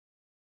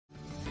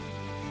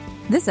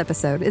This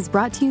episode is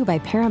brought to you by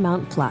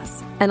Paramount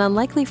Plus. An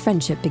unlikely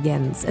friendship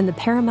begins in the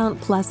Paramount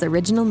Plus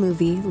original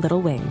movie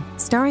Little Wing,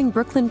 starring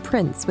Brooklyn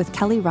Prince with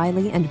Kelly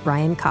Riley and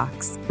Brian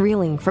Cox.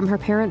 Reeling from her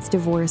parents'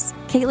 divorce,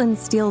 Caitlin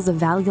steals a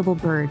valuable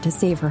bird to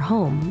save her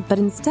home, but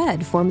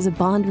instead forms a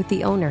bond with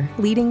the owner,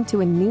 leading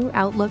to a new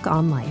outlook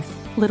on life.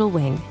 Little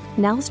Wing,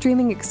 now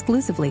streaming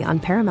exclusively on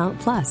Paramount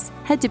Plus.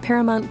 Head to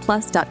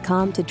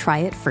ParamountPlus.com to try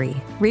it free.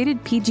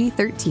 Rated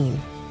PG-13.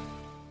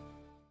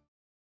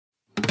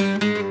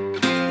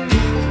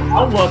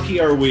 How lucky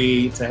are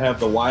we to have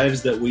the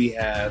wives that we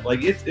have?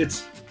 Like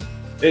it's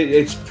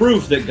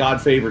proof that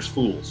God favors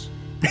fools.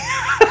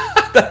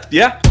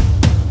 Yeah.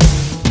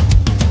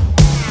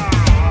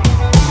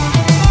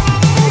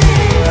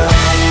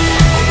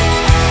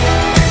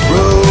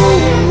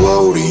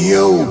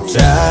 Rodeo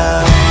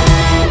time.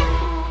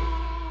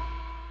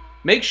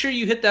 Make sure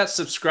you hit that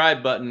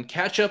subscribe button,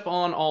 catch up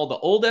on all the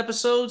old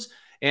episodes,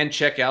 and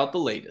check out the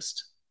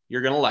latest.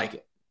 You're going to like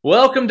it.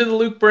 Welcome to the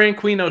Luke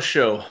Branquinho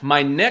Show.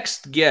 My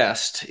next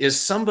guest is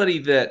somebody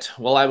that,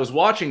 while I was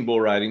watching bull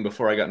riding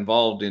before I got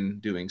involved in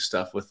doing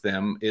stuff with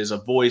them, is a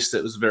voice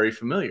that was very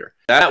familiar.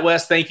 That,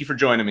 Wes, thank you for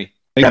joining me.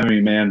 Thanks for having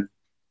me, man.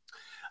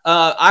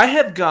 I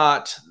have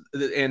got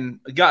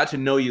to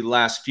know you the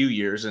last few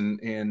years,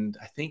 and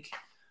I think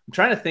I'm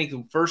trying to think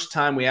the first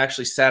time we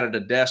actually sat at a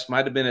desk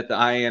might have been at the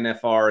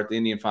INFR at the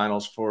Indian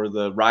Finals for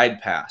the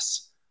ride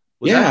pass.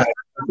 I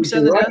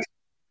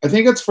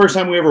think that's the first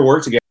time we ever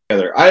worked together.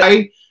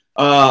 I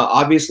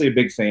obviously a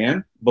big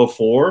fan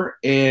before,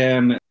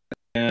 and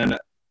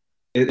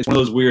it's one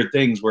of those weird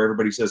things where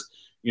everybody says,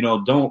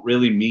 don't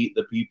really meet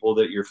the people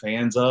that you're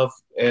fans of,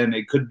 and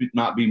it could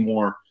not be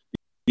more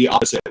the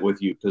opposite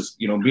with you, because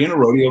being a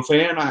rodeo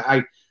fan,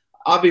 I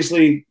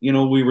obviously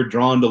we were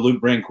drawn to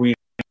Luke Branquinho,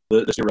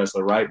 the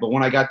wrestler, right? But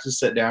when I got to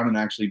sit down and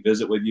actually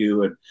visit with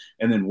you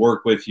and then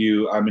work with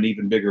you, I'm an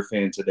even bigger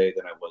fan today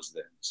than I was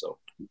then. So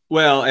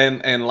well,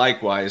 and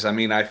likewise, I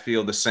mean, I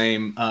feel the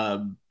same.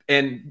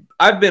 And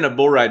I've been a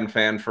bull riding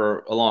fan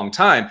for a long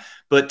time,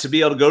 but to be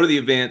able to go to the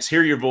events,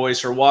 hear your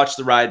voice, or watch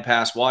the ride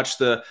pass, watch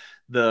the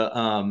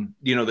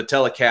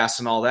telecasts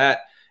and all that,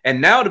 and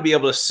now to be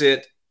able to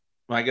sit.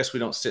 Well, I guess we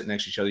don't sit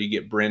next to each other. You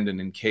get Brendan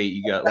and Kate.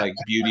 You got like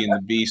Beauty and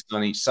the Beast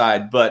on each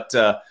side. But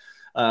to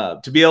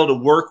be able to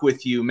work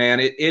with you,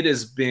 man, it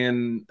has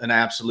been an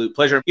absolute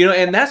pleasure.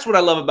 And that's what I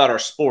love about our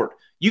sport.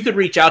 You could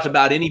reach out to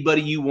about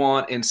anybody you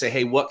want and say,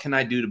 hey, what can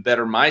I do to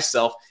better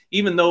myself,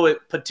 even though it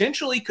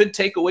potentially could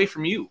take away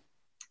from you.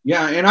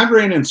 Yeah, and I've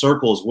ran in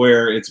circles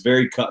where it's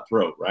very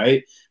cutthroat,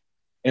 right?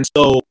 And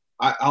so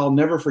I'll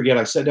never forget,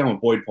 I sat down with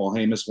Boyd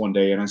Paulhamus one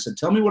day, and I said,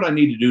 tell me what I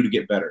need to do to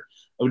get better.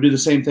 I would do the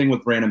same thing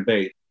with Brandon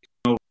Bates,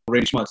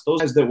 Ray Schmutz, those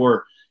guys that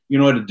were,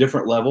 at a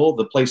different level,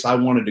 the place I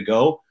wanted to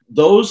go.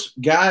 Those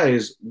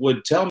guys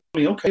would tell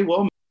me, okay,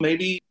 well,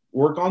 maybe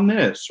work on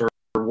this or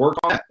work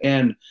on that.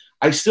 And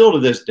I still to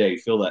this day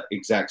feel that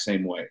exact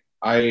same way.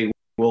 I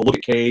will look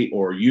at Kate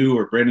or you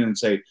or Brendan and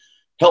say,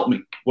 help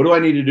me. What do I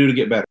need to do to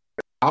get better?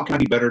 How can I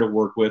be better to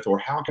work with? Or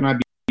how can I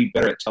be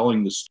better at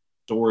telling the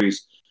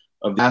stories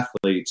of the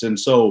athletes? And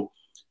so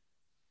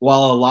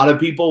while a lot of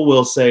people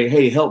will say,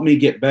 hey, help me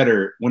get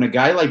better, when a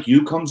guy like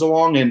you comes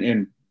along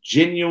and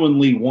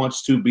genuinely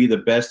wants to be the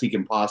best he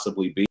can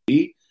possibly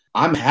be,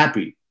 I'm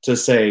happy to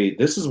say,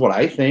 this is what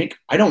I think.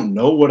 I don't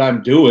know what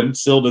I'm doing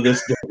still to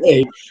this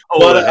day,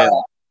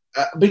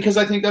 because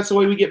I think that's the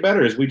way we get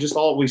better is we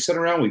sit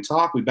around, we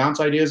talk, we bounce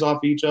ideas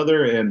off each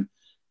other. And,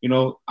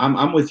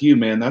 I'm with you,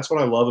 man. That's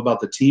what I love about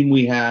the team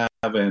we have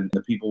and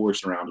the people we're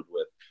surrounded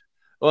with.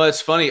 Well,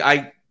 it's funny.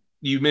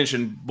 You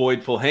mentioned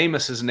Boyd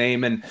Paulhamus'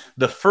 name, and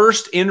the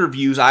first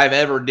interviews I've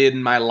ever did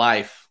in my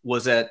life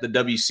was at the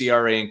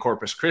WCRA in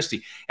Corpus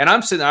Christi. And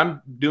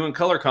I'm doing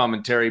color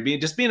commentary,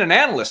 being an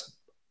analyst.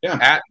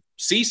 Yeah.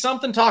 See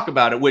something, talk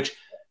about it, which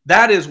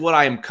that is what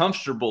I am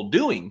comfortable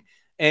doing.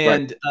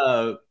 And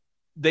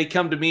they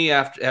come to me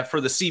for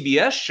the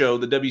CBS show,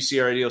 the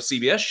WCRA radio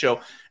CBS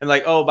show, and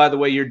like, oh, by the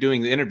way, you're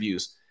doing the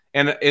interviews.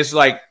 And it's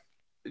like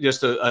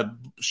just a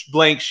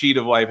blank sheet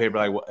of white paper.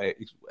 Like,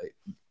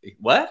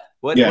 what?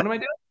 What am I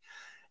doing?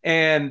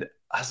 And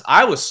I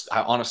honestly,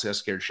 I was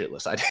scared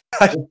shitless. I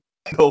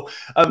go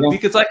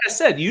because, like I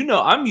said,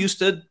 I'm used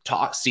to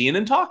seeing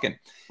and talking.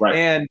 Right.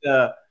 And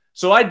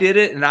so I did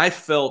it, and I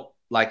felt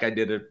like I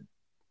did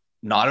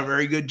not a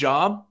very good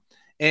job.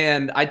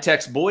 And I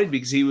text Boyd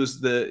because he was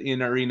the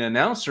in-arena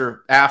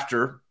announcer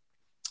after,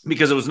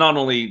 because it was not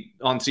only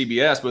on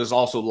CBS, but it was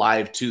also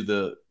live to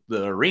the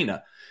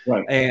arena.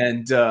 Right.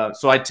 And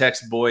so I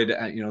text Boyd,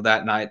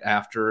 that night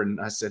after,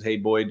 and I said, hey,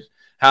 Boyd,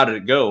 how did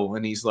it go?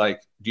 And he's like,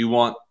 do you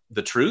want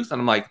the truth?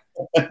 And I'm like,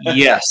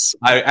 yes,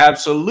 I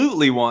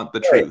absolutely want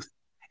the truth.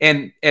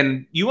 And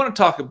you want to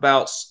talk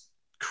about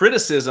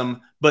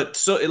criticism, but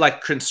so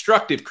like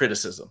constructive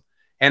criticism.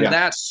 And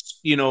that's,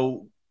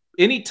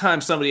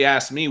 anytime somebody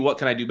asks me, what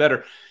can I do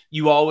better?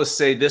 You always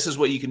say, this is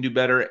what you can do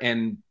better,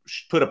 and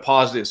put a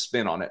positive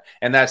spin on it.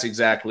 And that's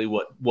exactly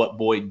what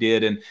Boyd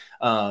did.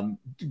 And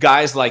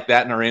guys like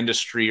that in our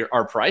industry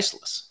are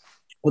priceless.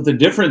 Well, the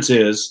difference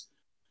is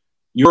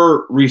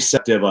you're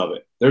receptive of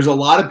it. There's a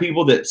lot of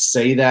people that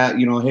say that,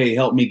 you know, hey,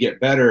 help me get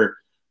better,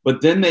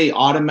 but then they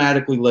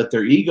automatically let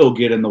their ego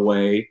get in the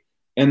way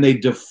and they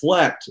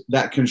deflect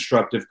that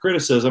constructive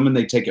criticism and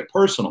they take it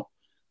personal.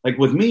 Like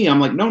with me, I'm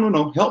like,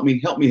 no, help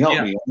me.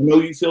 I know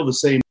you feel the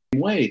same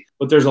way,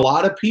 but there's a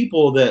lot of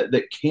people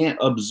that can't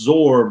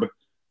absorb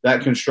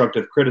that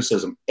constructive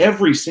criticism.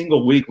 Every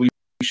single week we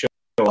show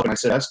up and I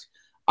said,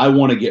 I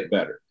want to get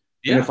better.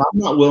 Yeah. And if I'm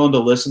not willing to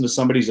listen to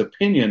somebody's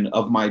opinion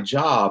of my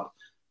job,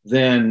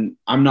 then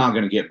I'm not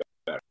going to get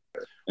better.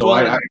 So well,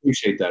 I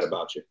appreciate that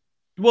about you.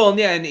 Well,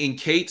 yeah, and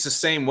Kate's the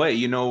same way.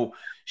 You know,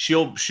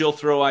 she'll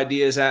throw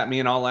ideas at me,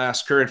 and I'll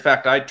ask her. In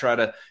fact, I try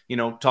to, you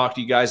know, talk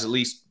to you guys at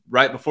least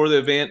right before the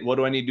event. What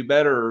do I need to do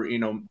better? Or, you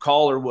know,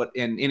 call or what,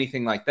 and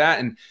anything like that.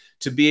 And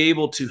to be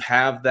able to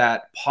have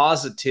that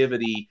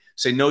positivity,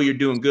 say, no, you're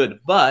doing good,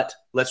 but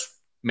let's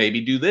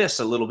maybe do this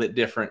a little bit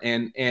different.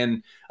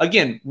 And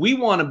again, we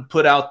want to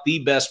put out the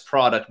best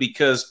product,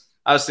 because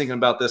I was thinking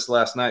about this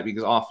last night,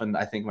 because often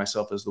I think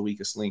myself as the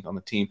weakest link on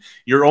the team.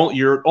 You're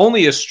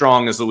only as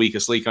strong as the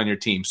weakest link on your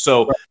team.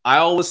 So right. I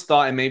always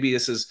thought, and maybe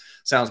this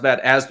sounds bad,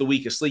 as the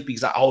weakest link,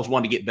 because I always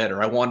wanted to get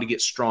better. I wanted to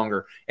get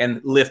stronger and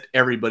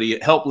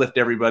help lift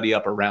everybody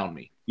up around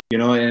me. You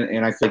know,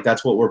 and I think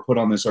that's what we're put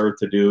on this earth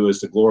to do, is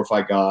to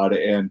glorify God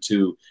and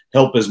to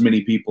help as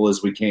many people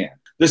as we can.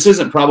 This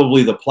isn't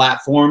probably the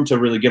platform to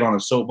really get on a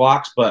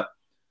soapbox, but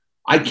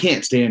I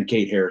can't stand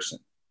Kate Harrison.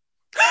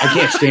 I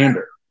can't stand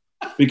her.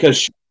 Because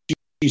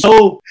she's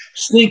so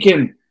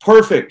stinking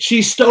perfect.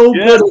 She's so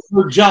good at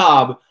her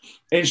job,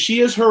 and she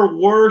is her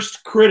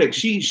worst critic.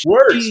 She's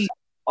worst.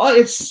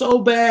 It's so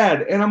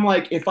bad. And I'm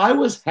like, if I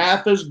was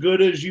half as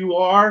good as you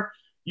are,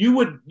 you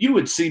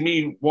would see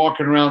me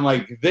walking around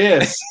like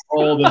this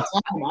all the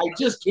time. I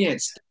just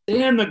can't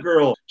stand the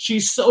girl.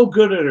 She's so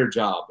good at her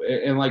job,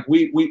 and like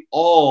we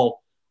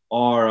all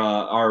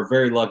are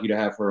very lucky to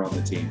have her on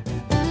the team.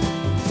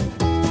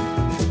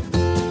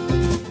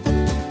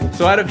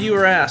 So I had a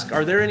viewer ask,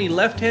 are there any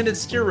left-handed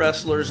steer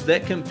wrestlers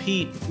that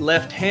compete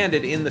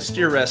left-handed in the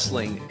steer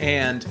wrestling?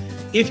 And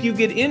if you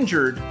get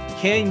injured,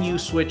 can you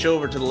switch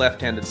over to the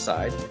left-handed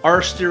side?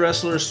 Are steer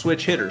wrestlers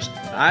switch hitters?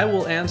 I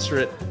will answer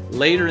it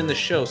later in the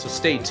show, so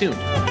stay tuned.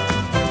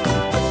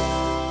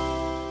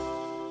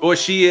 Boy,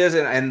 she is,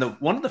 and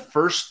one of the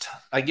first,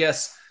 I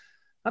guess,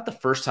 not the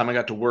first time I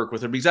got to work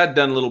with her, because I'd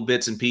done little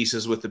bits and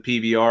pieces with the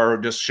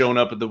PBR, just showing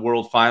up at the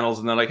World Finals,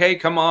 and they're like, hey,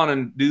 come on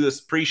and do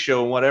this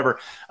pre-show and whatever.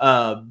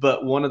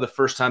 But one of the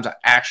first times I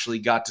actually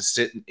got to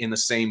sit in the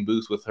same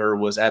booth with her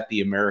was at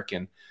the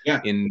American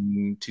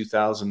in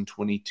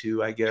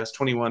 2022, I guess,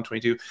 21,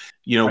 22.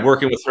 You know, right.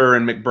 Working with her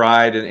and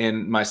McBride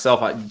and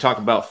myself, I talk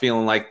about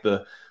feeling like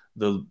the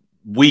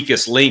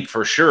weakest link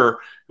for sure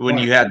when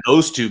you had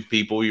those two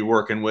people you're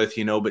working with,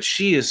 you know, but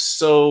she's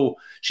so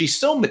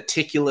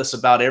meticulous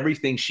about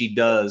everything she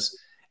does.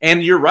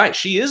 And you're right.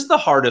 She is the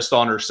hardest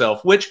on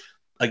herself, which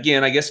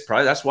again, I guess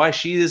probably that's why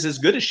she is as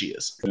good as she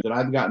is. That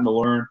I've gotten to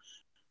learn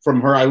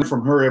from her. I learn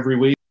from her every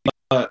week.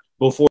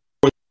 Before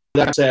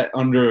that, sat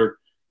under,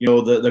 you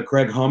know, the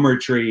Craig Hummer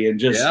tree, and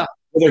just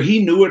whether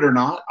he knew it or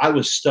not, I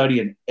was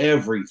studying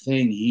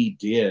everything he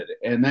did.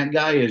 And that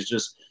guy is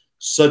just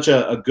such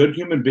a good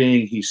human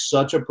being. He's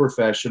such a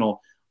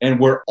professional, and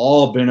we're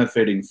all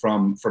benefiting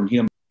from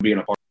him being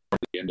a part of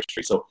the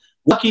industry. So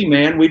lucky,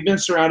 man. We've been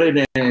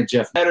surrounded, and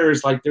Jeff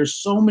Metters, like there's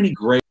so many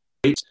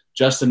greats,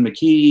 Justin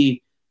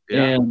McKee,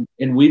 and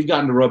we've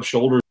gotten to rub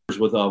shoulders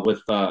with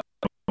the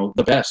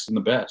best and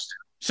the best.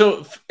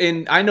 So,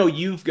 and I know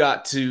you've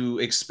got to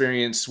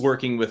experience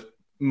working with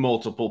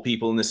multiple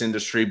people in this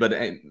industry, but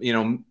you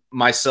know,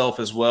 myself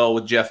as well,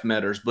 with Jeff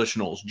Metters, Bush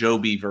Knowles, Joe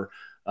Beaver,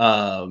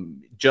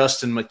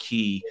 Justin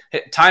McKee,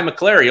 Ty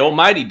McClary,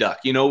 Almighty Duck.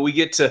 You know, we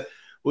get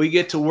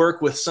to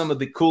work with some of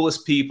the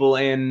coolest people,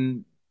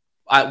 and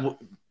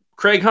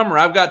Craig Hummer,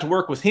 I've got to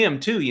work with him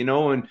too, you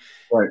know, and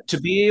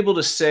to be able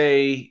to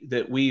say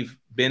that we've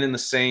been in the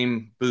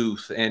same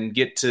booth and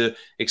get to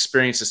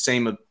experience the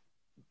same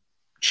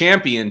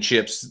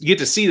championships, get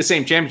to see the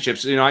same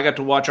championships. You know, I got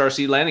to watch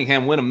RC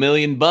Landingham win $1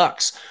 million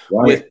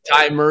with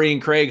Ty Murray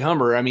and Craig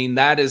Hummer. I mean,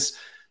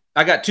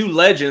 I got two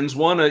legends,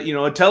 one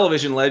a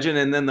television legend,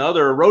 and then the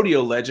other a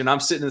rodeo legend. I'm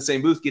sitting in the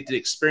same booth, get to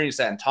experience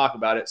that and talk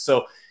about it.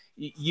 So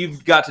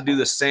you've got to do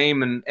the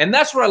same, and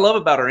that's what I love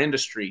about our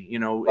industry. You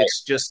know,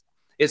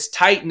 it's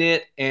tight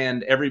knit,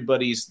 and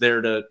everybody's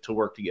there to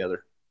work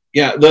together.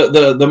 Yeah,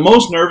 the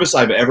most nervous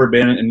I've ever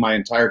been in my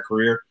entire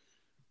career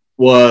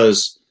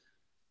was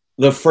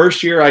the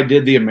first year I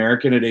did the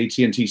American at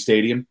AT&T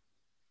Stadium,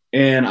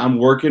 and I'm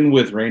working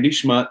with Randy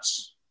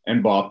Schmutz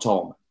and Bob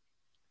Tallman.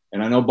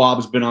 And I know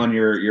Bob's been on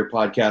your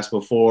podcast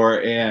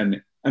before,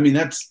 and I mean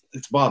it's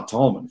Bob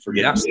Tallman, for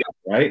goodness sake,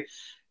 right?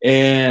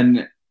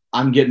 And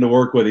I'm getting to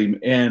work with him,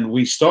 and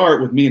we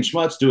start with me and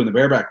Schmutz doing the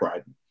bareback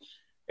riding.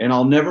 And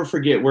I'll never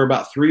forget, we're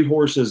about 3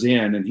 horses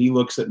in, and he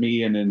looks at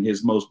me, and in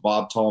his most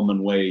Bob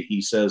Tallman way,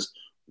 he says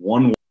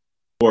one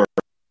word.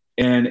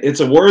 And it's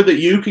a word that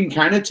you can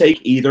kind of take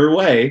either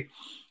way.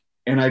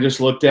 And I just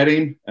looked at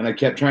him, and I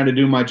kept trying to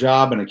do my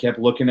job, and I kept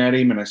looking at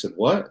him, and I said,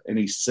 "What?" And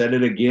he said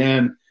it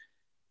again.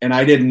 And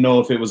I didn't know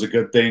if it was a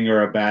good thing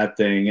or a bad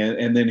thing.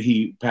 And then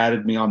he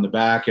patted me on the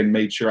back and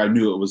made sure I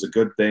knew it was a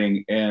good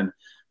thing.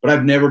 But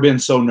I've never been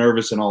so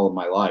nervous in all of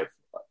my life.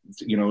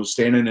 You know,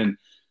 standing in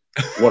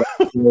what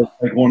I feel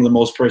like one of the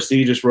most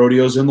prestigious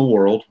rodeos in the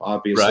world,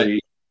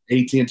 obviously,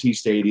 right. AT&T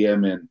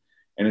Stadium, and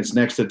it's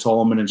next to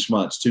Tolman and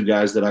Schmutz, two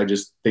guys that I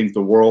just think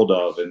the world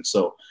of. And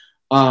so,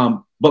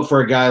 but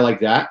for a guy like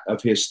that,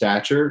 of his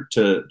stature,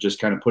 to just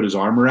kind of put his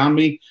arm around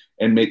me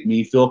and make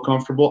me feel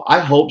comfortable, I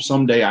hope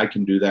someday I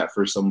can do that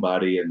for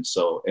somebody. And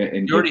so,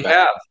 and you already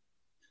have.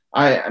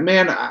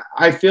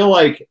 I feel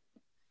like,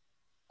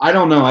 I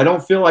don't know. I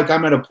don't feel like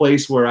I'm at a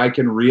place where I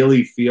can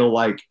really feel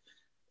like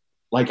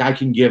I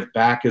can give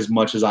back as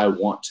much as I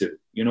want to.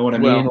 You know what I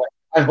mean? Like,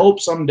 I hope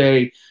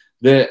someday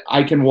that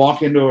I can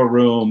walk into a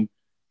room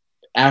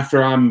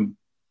after I'm,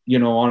 you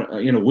know, on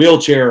in a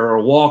wheelchair or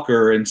a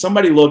walker, and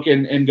somebody look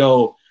and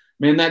go,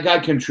 man, that guy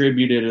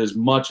contributed as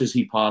much as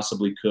he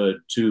possibly could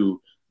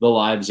to the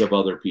lives of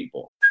other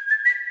people.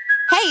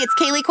 Hey, it's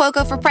Kaylee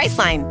Cuoco for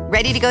Priceline.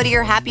 Ready to go to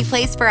your happy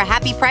place for a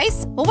happy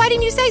price? Well, why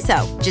didn't you say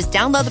so? Just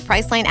download the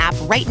Priceline app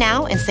right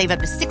now and save up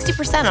to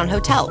 60% on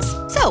hotels.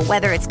 So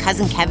whether it's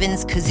Cousin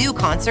Kevin's Kazoo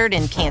Concert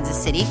in Kansas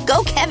City,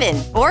 go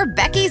Kevin, or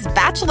Becky's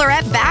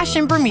Bachelorette Bash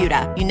in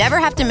Bermuda, you never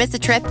have to miss a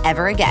trip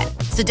ever again.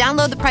 So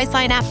download the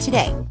Priceline app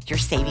today. Your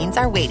savings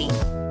are waiting.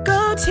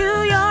 Go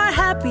to your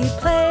happy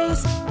place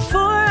for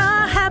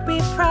a happy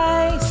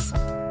price.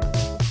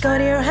 Go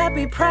to your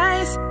happy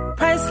price,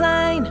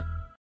 Priceline.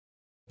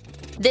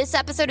 This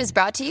episode is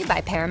brought to you by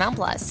Paramount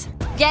Plus.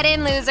 Get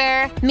in,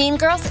 loser! Mean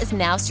Girls is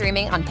now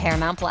streaming on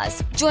Paramount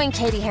Plus. Join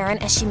Katie Heron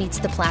as she meets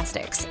the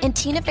plastics in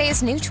Tina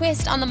Fey's new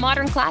twist on the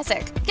modern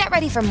classic. Get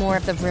ready for more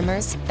of the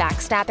rumors,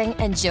 backstabbing,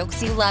 and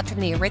jokes you loved from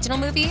the original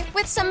movie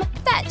with some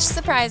fetch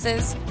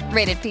surprises.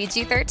 Rated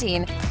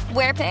PG-13.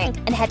 Wear pink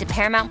and head to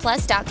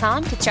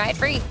ParamountPlus.com to try it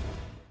free.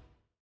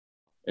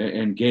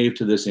 And gave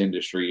to this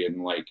industry,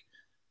 and like,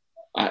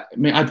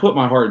 I put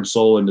my heart and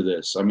soul into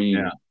this. I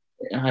mean,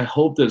 I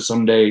hope that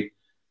someday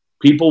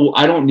people,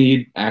 I don't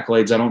need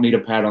accolades. I don't need a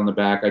pat on the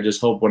back. I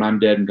just hope when I'm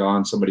dead and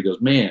gone, somebody goes,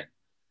 man,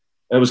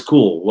 that was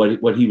cool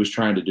what he was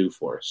trying to do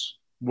for us.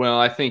 Well,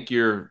 I think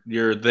you're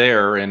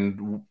there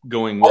and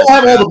going. I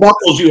have all the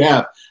buckles you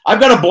have. I've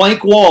got a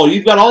blank wall.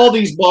 You've got all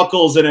these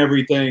buckles and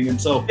everything.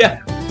 And so,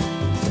 yeah.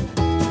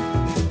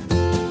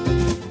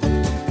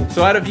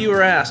 So I had a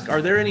viewer ask,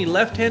 are there any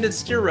left-handed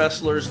steer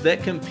wrestlers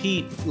that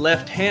compete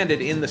left-handed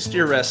in the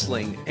steer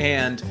wrestling?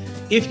 And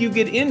if you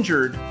get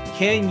injured,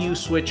 can you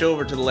switch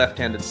over to the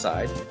left-handed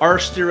side? Are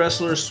steer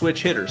wrestlers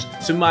switch hitters?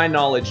 To my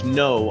knowledge,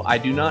 no. I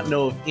do not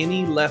know of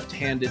any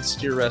left-handed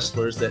steer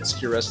wrestlers that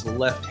steer wrestle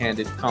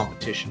left-handed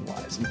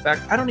competition-wise. In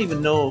fact, I don't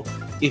even know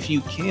if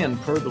you can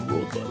per the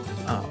rule book.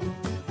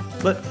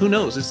 But who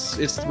knows?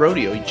 It's the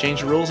rodeo. You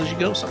change the rules as you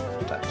go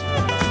sometimes.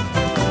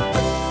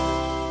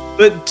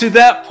 But to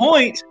that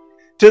point,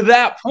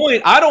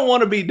 I don't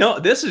want to be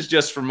known. This is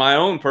just for my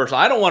own personal.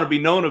 I don't want to be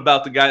known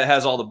about the guy that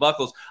has all the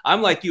buckles.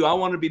 I'm like you. I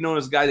want to be known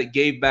as a guy that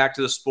gave back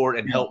to the sport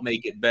and helped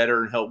make it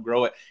better and help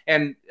grow it.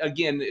 And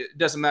again, it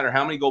doesn't matter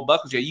how many gold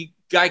buckles you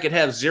guy could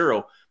have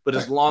zero, but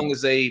as long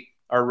as they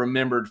are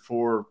remembered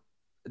for,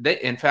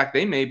 in fact,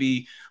 they may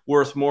be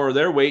worth more of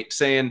their weight,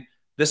 saying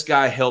this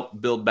guy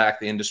helped build back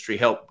the industry,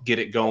 helped get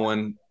it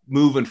going,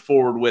 moving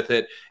forward with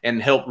it,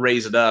 and help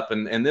raise it up.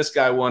 And this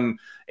guy won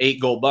 8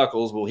 gold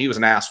buckles. Well, he was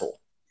an asshole.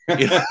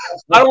 You know?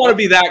 I don't want to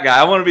be that guy.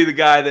 I want to be the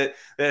guy that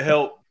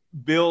helped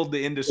build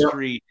the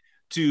industry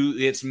to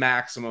its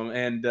maximum.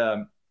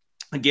 And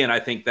again, I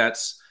think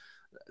that's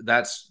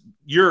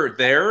you're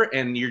there,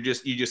 and you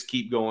just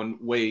keep going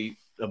way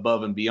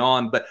above and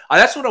beyond. But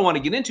that's what I want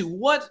to get into.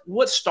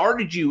 What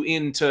started you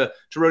into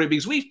rodeo?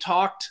 Because we've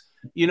talked,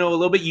 a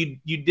little bit.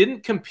 You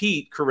didn't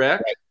compete,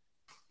 correct?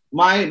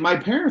 Right. My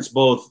parents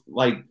both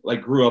like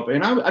grew up,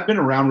 and I've been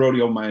around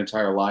rodeo my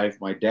entire life.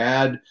 My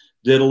dad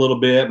did a little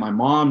bit. My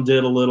mom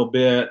did a little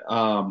bit.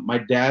 My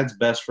dad's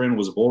best friend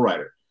was a bull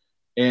rider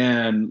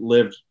and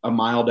lived a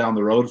mile down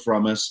the road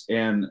from us.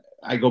 And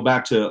I go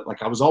back to,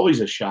 I was always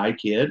a shy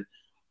kid,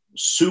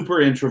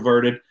 super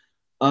introverted.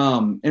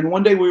 And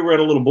one day we were at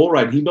a little bull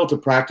ride. He built a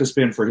practice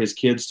pen for his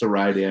kids to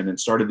ride in and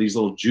started these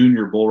little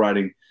junior bull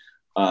riding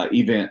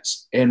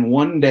events. And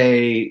one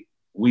day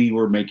we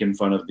were making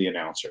fun of the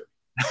announcer.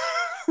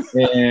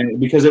 And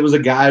because it was a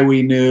guy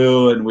we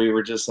knew, and we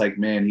were just like,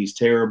 man, he's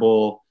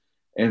terrible.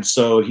 And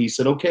so he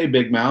said, okay,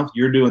 Big Mouth,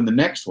 you're doing the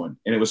next one.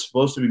 And it was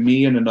supposed to be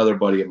me and another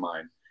buddy of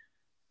mine.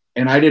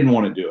 And I didn't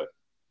want to do it.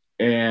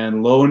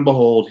 And lo and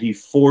behold, he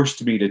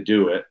forced me to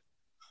do it.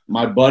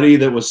 My buddy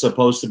that was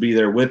supposed to be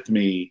there with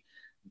me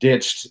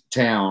ditched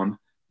town,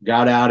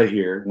 got out of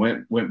here,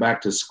 went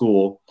back to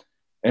school.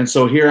 And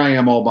so here I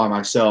am all by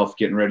myself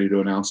getting ready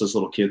to announce this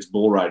little kid's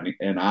bull riding.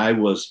 And I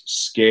was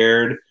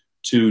scared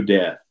to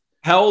death.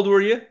 How old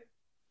were you?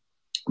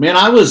 Man,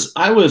 I was,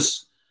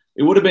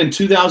 it would have been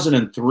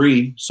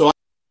 2003. So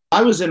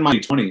I was in my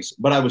 20s,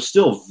 but I was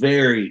still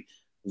very,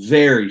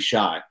 very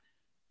shy.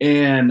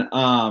 And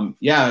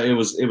yeah, it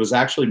was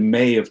actually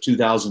May of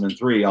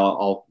 2003.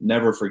 I'll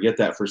never forget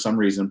that for some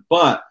reason.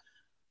 But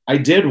I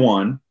did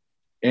one,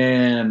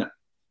 and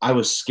I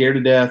was scared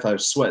to death. I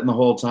was sweating the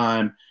whole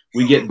time.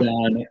 We get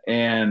done,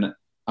 and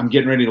I'm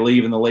getting ready to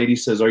leave, and the lady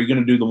says, "Are you going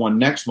to do the one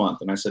next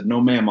month?" And I said,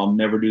 "No, ma'am, I'll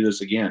never do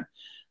this again."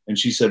 And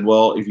she said,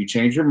 "Well, if you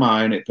change your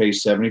mind, it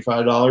pays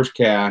 $75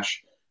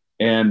 cash,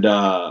 and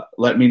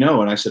let me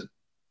know." And I said,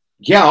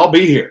 "Yeah, I'll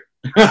be here."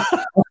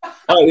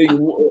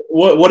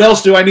 What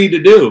else do I need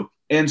to do?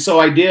 And so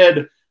I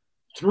did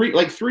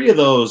three of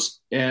those,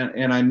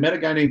 and I met a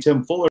guy named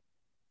Tim Fuller.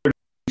 What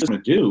he's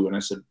going to do? And I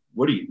said,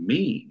 "What do you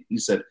mean?" He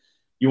said,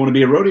 "You want to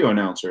be a rodeo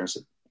announcer?" I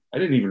said, "I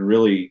didn't even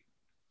really,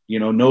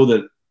 know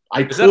that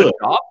I could." Is that a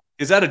job?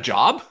 Is that a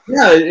job?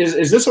 Yeah.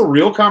 Is this a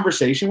real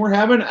conversation we're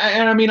having?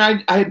 And I mean,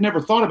 I had never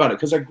thought about it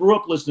because I grew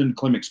up listening to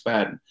Clem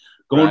McSpadden,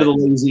 going to the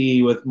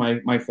Lazy with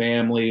my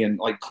family, and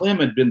like Clem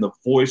had been the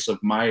voice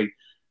of my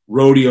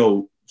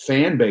rodeo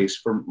fan base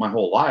for my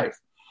whole life.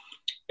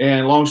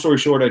 And long story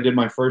short, I did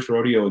my first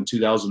rodeo in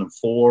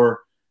 2004.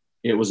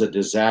 It was a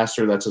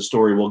disaster. That's a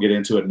story we'll get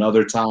into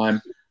another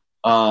time.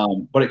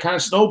 But it kind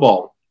of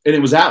snowballed. And it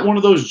was at one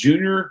of those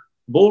junior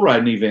bull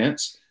riding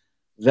events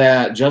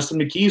that Justin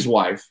McKee's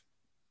wife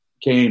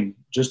came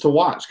just to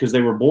watch because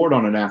they were bored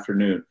on an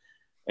afternoon.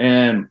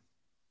 And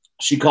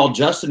she called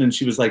Justin and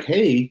she was like,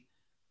 "Hey,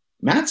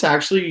 Matt's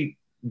actually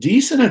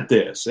decent at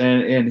this,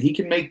 and he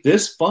can make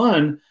this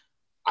fun.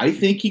 I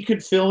think he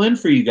could fill in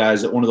for you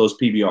guys at one of those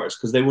PBRs,"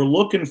 because they were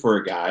looking for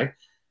a guy.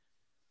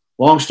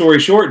 Long story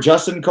short,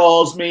 Justin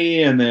calls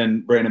me, and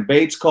then Brandon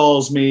Bates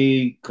calls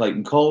me,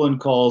 Clayton Cullen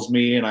calls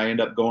me, and I end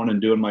up going and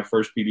doing my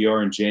first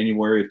PBR in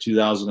January of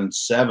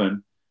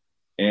 2007,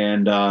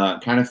 and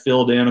kind of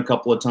filled in a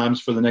couple of times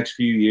for the next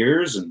few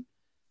years and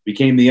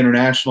became the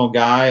international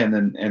guy, and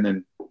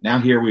then now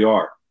here we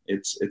are.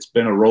 It's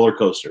been a roller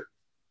coaster.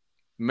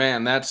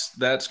 Man,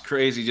 that's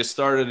crazy. Just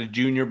started a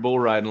junior bull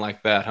riding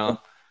like that, huh?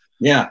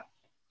 Yeah.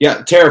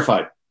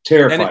 Terrified.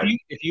 And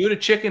if you would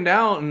have chickened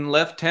out and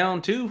left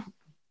town too,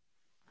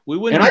 we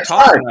wouldn't be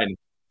talking.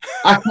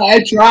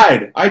 I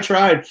tried.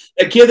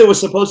 That kid that was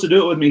supposed to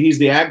do it with me, he's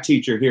the ag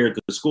teacher here at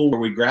the school where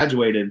we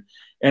graduated.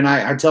 And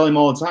I tell him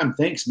all the time,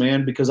 "Thanks,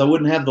 man, because I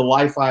wouldn't have the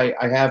life I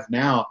have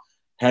now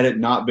had it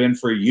not been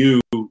for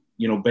you,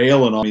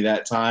 bailing on me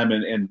that time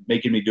and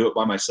making me do it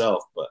by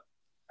myself." But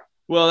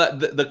well,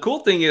 the cool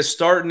thing is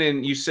starting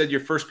in, you said your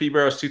first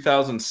PBR was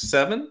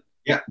 2007?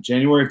 Yeah,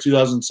 January of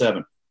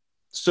 2007.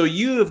 So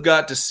you have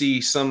got to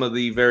see some of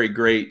the very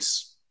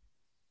greats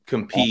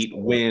compete,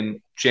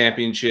 win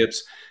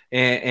championships,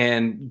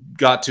 and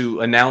got to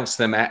announce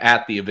them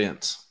at the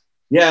events.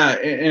 Yeah,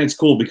 and it's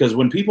cool because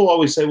when people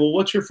always say, "Well,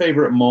 what's your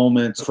favorite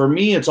moment?" For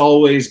me, it's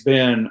always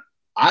been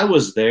I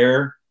was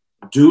there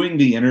doing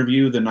the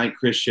interview the night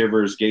Chris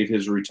Shivers gave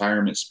his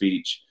retirement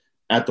speech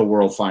at the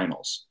World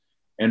Finals,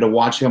 and to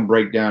watch him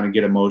break down and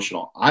get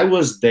emotional. I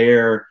was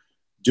there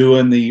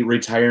doing the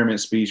retirement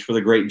speech for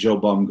the great Joe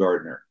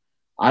Bumgardner.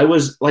 I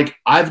was like,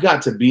 I've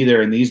got to be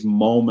there in these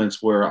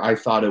moments where I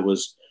thought it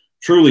was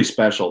truly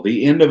special,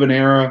 the end of an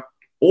era,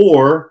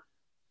 or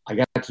I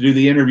got to do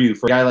the interview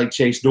for a guy like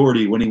Chase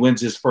Doherty when he wins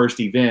his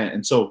first event.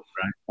 And so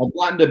I've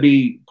gotten to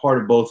be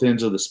part of both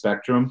ends of the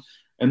spectrum.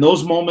 And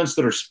those moments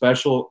that are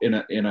special in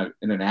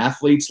an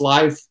athlete's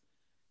life,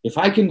 if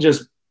I can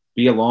just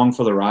be along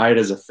for the ride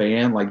as a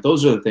fan, like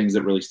those are the things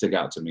that really stick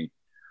out to me.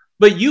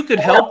 But you could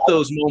help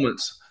those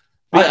moments.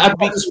 I've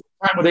been this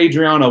time with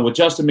Adriano, with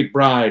Justin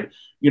McBride,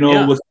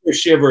 with Chris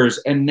Shivers,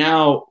 and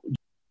now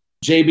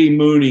JB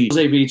Mooney,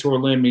 Jose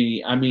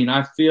Torlimi. I mean,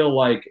 I feel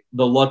like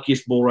the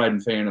luckiest bull riding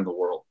fan in the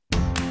world.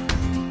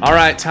 All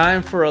right,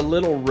 time for a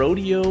little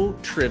rodeo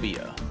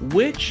trivia.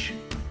 Which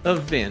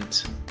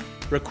event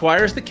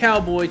requires the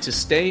cowboy to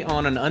stay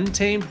on an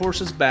untamed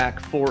horse's back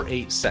for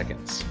 8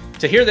 seconds?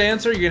 To hear the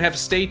answer, you're going to have to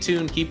stay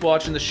tuned, keep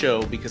watching the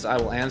show, because I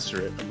will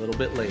answer it a little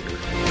bit later.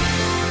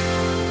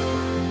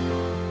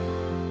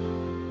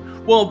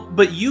 Well,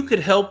 but you could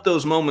help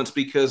those moments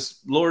because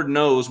Lord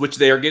knows, which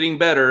they are getting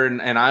better,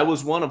 and I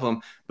was one of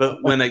them.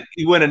 But when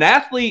an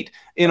athlete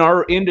in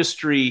our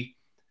industry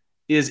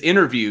is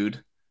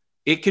interviewed,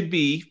 it could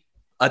be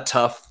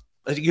tough.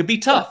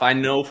 I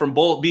know from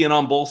being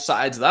on both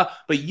sides of that,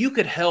 but you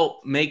could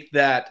help make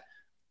that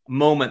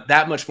moment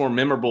that much more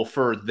memorable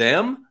for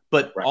them,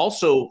 but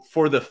also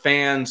for the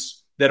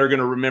fans that are going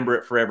to remember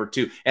it forever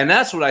too. And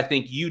that's what I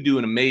think you do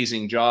an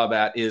amazing job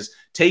at, is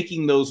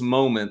taking those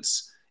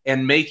moments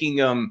and making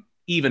them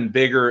even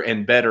bigger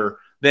and better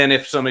than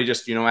if somebody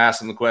just, asks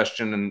them the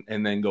question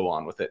and then go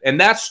on with it. And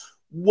that's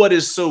what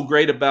is so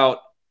great about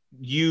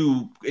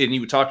you, and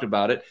you talked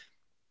about it,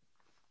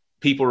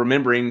 people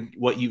remembering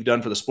what you've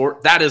done for the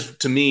sport. That is,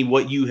 to me,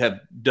 what you have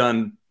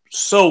done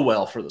so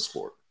well for the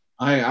sport.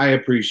 I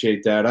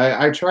appreciate that.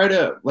 I try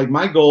to,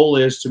 my goal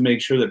is to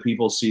make sure that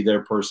people see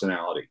their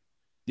personality.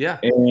 Yeah.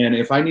 And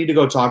if I need to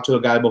go talk to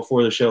a guy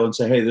before the show and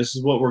say, "Hey, this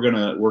is what we're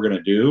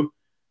gonna do.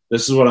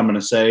 This is what I'm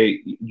gonna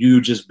say. You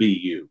just be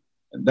you."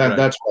 And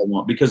that's what I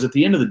want, because at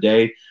the end of the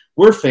day,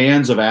 we're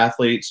fans of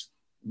athletes.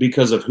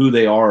 because of who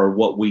they are or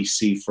what we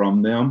see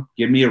from them.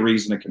 Give me a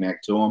reason to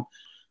connect to them.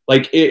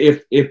 Like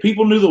if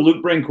people knew the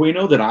Luke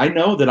Branquinho that I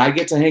know, that I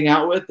get to hang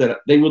out with, that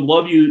they would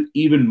love you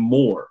even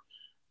more.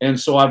 And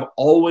so I've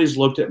always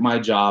looked at my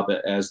job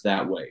as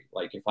that way.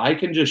 Like if I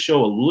can just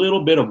show a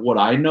little bit of what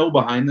I know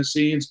behind the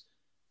scenes,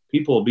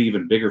 people will be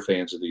even bigger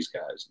fans of these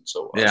guys. And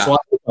so, so I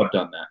think I've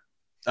done that.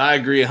 I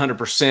agree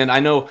 100%. I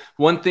know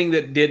one thing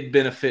that did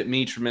benefit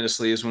me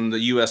tremendously is when the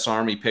U.S.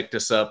 Army picked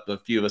us up, a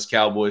few of us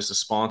Cowboys to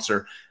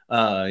sponsor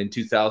in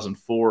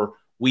 2004.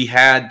 We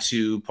had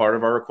to, part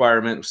of our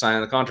requirement of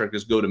signing the contract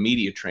is go to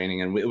media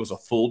training. And it was a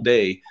full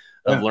day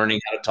of learning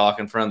how to talk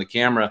in front of the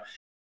camera.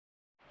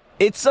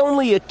 It's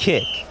only a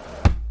kick,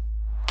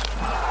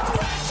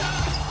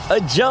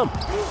 a jump,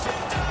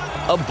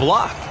 a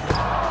block.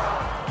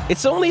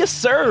 It's only a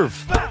serve.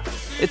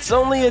 It's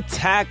only a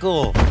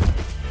tackle,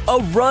 a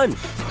run.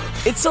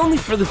 It's only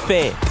for the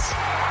fans.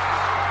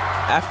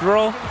 After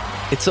all,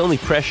 it's only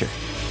pressure.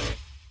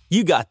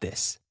 You got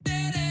this.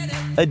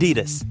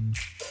 Adidas.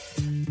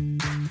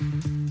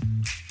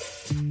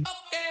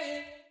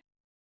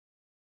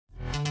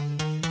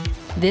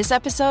 This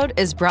episode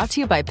is brought to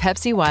you by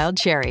Pepsi Wild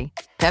Cherry.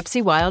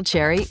 Pepsi Wild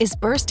Cherry is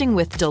bursting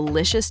with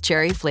delicious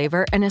cherry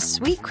flavor and a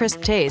sweet,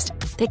 crisp taste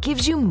that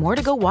gives you more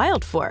to go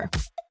wild for.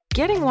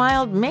 Getting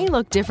wild may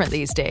look different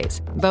these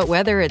days, but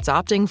whether it's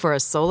opting for a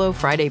solo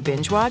Friday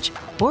binge watch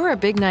or a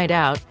big night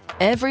out,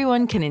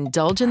 everyone can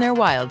indulge in their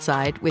wild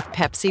side with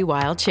Pepsi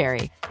Wild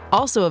Cherry.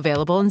 Also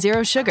available in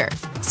Zero Sugar.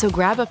 So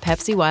grab a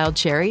Pepsi Wild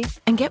Cherry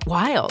and get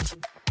wild.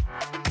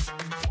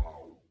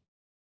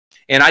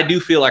 And I do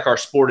feel like our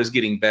sport is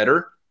getting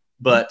better,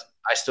 but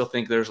I still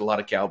think there's a lot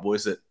of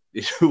Cowboys that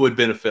would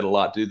benefit a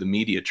lot through the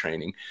media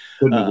training.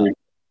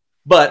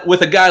 But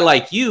with a guy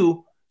like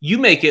you, you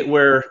make it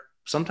where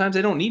sometimes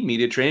they don't need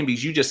media training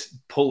because you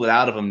just pull it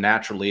out of them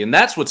naturally. And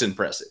that's what's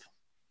impressive.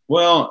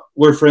 Well,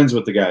 we're friends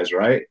with the guys,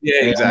 right?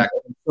 Yeah, exactly.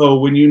 And so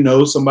when you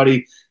know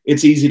somebody,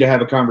 it's easy to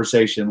have a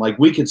conversation. Like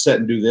we could sit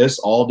and do this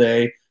all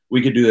day.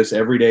 We could do this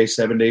every day,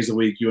 7 days a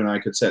week. You and I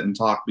could sit and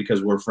talk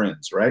because we're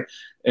friends, right?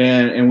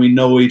 And we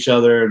know each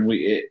other, and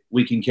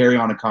we can carry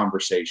on a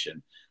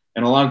conversation.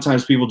 And a lot of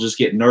times people just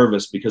get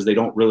nervous because they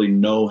don't really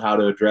know how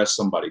to address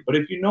somebody. But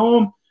if you know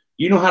them,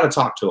 you know how to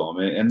talk to them.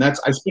 And I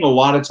spend a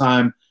lot of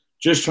time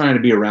just trying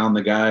to be around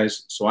the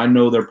guys, so I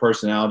know their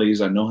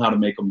personalities. I know how to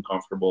make them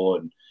comfortable,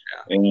 and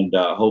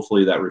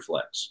hopefully that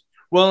reflects.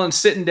 Well, and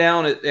sitting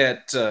down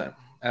at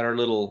our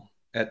little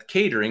at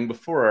catering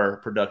before our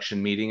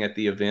production meeting at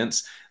the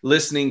events,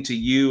 listening to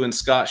you and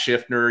Scott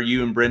Schiffner,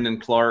 you and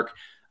Brendan Clark.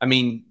 I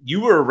mean,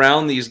 you were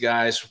around these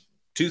guys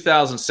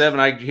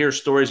 2007. I hear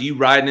stories you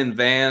riding in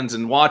vans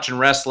and watching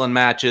wrestling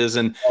matches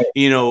and,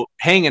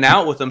 hanging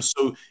out with them.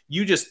 So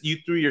you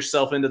threw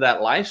yourself into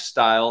that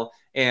lifestyle,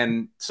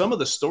 and some of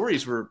the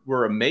stories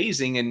were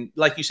amazing. And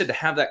like you said, to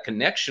have that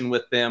connection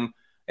with them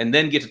and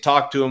then get to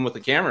talk to them with the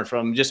camera in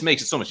front of them just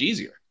makes it so much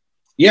easier.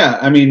 Yeah,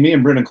 I mean, me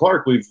and Brendan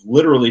Clark, we've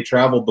literally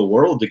traveled the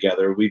world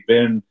together. We've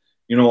been,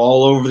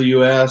 all over the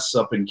U.S.,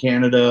 up in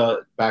Canada,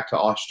 back to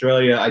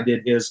Australia. I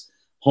did his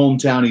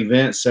hometown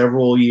event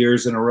several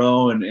years in a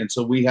row, and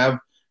so we have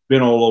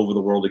been all over the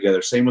world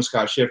together. Same with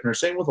Scott Schiffner,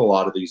 same with a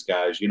lot of these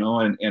guys,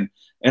 and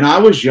I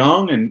was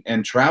young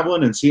and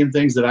traveling and seeing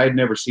things that I had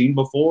never seen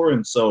before,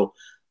 and so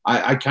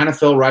I kind of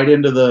fell right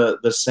into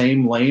the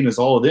same lane as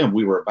all of them.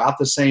 We were about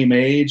the same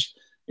age,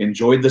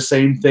 enjoyed the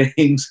same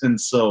things,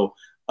 and so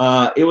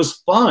it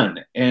was fun.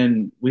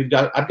 And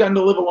I've gotten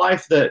to live a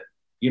life that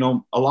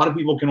a lot of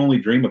people can only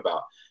dream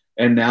about,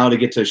 and now to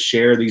get to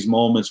share these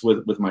moments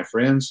with my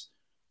friends,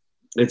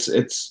 it's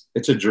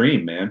a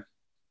dream, man.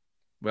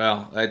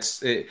 Well,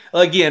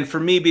 again, for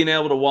me, being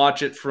able to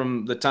watch it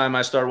from the time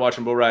I started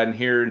watching bull riding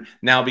here and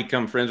now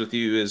become friends with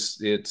you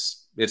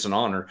it's an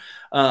honor.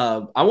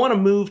 I want to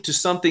move to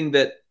something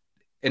that,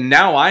 and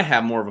now I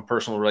have more of a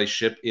personal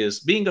relationship, is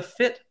being a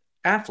fit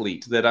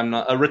athlete. That I'm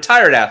not a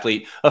retired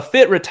athlete, a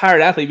fit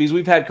retired athlete, because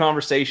we've had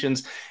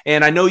conversations,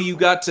 and I know you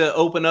got to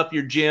open up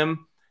your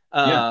gym.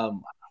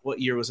 What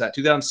year was that?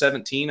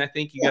 2017, I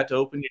think you got to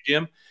open your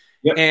gym.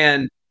 Yep.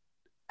 And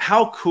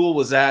how cool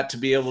was that to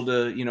be able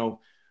to,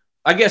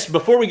 I guess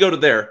before we go to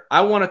there,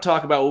 I want to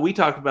talk about what we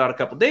talked about a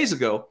couple of days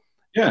ago.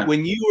 Yeah.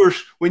 When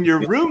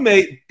your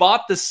roommate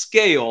bought the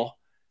scale.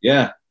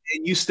 Yeah.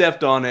 And you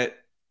stepped on it,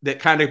 that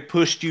kind of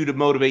pushed you to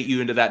motivate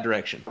you into that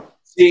direction.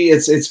 See,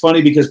 it's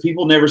funny because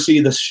people never see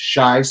the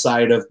shy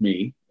side of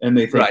me, and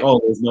they think, oh,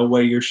 there's no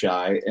way you're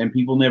shy. And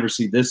people never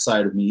see this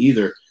side of me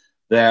either.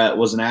 That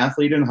was an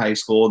athlete in high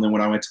school, and then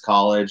when I went to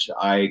college,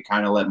 I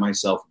kind of let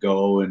myself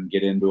go and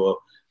get into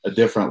a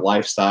different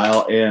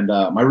lifestyle. And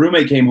my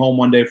roommate came home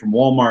one day from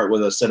Walmart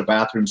with a set of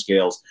bathroom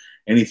scales,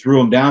 and he threw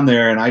them down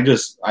there, and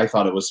I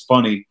thought it was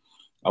funny.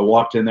 I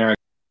walked in there, I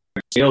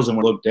got scales, and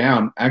when I looked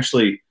down,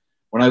 actually,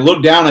 when I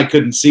looked down, I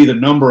couldn't see the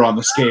number on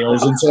the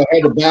scales, and so I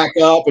had to back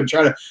up and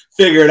try to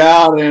figure it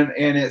out,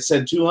 and it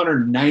said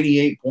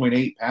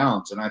 298.8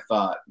 pounds, and I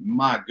thought,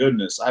 my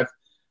goodness,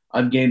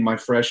 I've gained my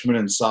freshman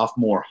and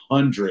sophomore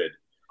 100,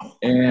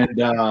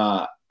 and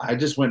I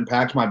just went and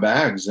packed my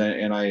bags,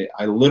 and I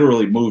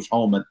literally moved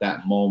home at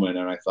that moment.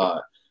 And I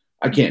thought,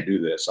 I can't do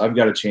this. I've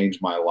got to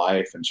change my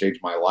life and change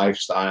my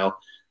lifestyle.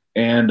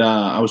 And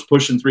I was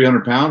pushing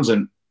 300 pounds,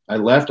 and I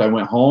left. I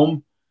went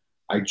home.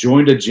 I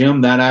joined a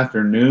gym that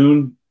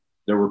afternoon.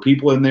 There were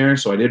people in there,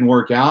 so I didn't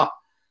work out.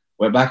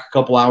 Went back a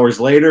couple hours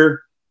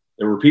later.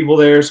 There were people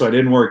there, so I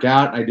didn't work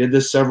out. I did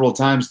this several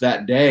times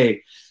that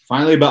day.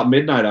 Finally, about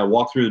midnight, I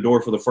walked through the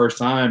door for the first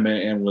time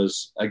and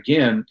was,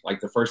 again, like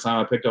the first time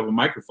I picked up a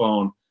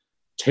microphone,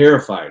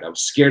 terrified. I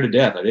was scared to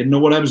death. I didn't know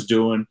what I was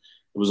doing.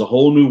 It was a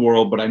whole new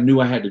world, but I knew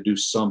I had to do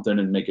something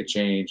and make a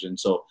change. And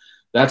so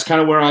that's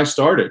kind of where I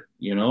started,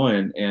 you know,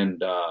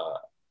 and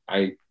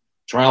I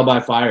trial by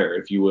fire,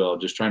 if you will,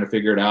 just trying to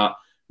figure it out,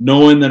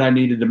 knowing that I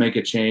needed to make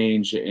a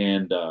change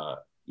and,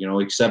 you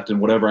know, accepting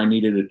whatever I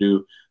needed to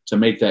do to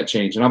make that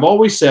change. And I've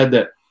always said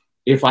that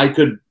if I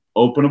could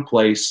open a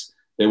place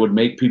that would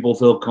make people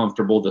feel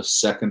comfortable the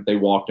second they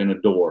walked in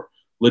a door,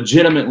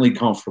 legitimately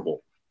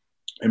comfortable,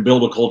 and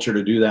build a culture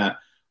to do that,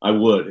 I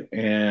would.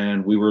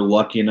 And we were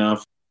lucky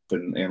enough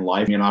and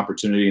life an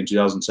opportunity in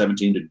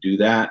 2017 to do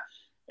that.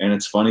 And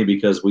it's funny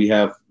because we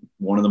have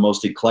one of the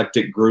most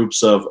eclectic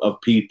groups of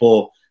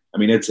people. I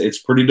mean, it's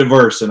pretty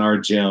diverse in our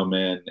gym,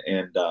 and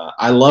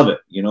I love it.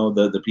 You know,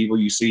 the people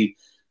you see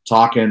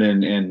talking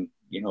and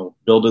you know,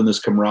 building this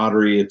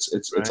camaraderie. It's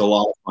a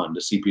lot of fun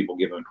to see people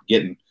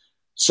getting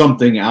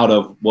something out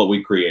of what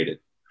we created.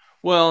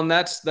 Well, and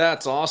that's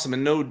awesome.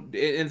 And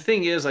the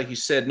thing is, like you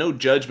said, no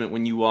judgment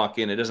when you walk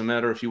in. It doesn't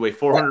matter if you weigh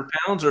 400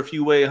 pounds or if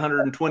you weigh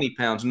 120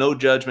 pounds. No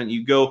judgment.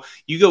 You go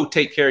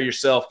take care of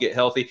yourself, get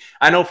healthy.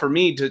 I know for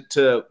me,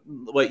 to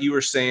what you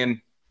were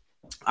saying,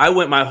 I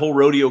went my whole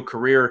rodeo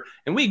career,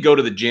 and we'd go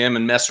to the gym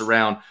and mess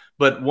around.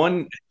 But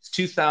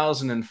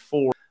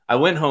 2004, I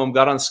went home,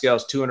 got on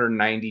scales,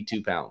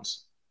 292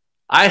 pounds.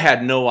 I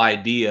had no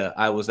idea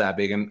I was that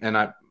big, and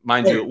I,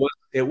 mind you,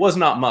 it was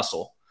not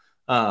muscle.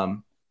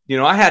 You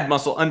know, I had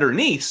muscle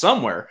underneath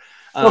somewhere.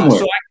 So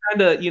I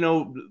kind of, you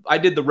know, I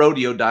did the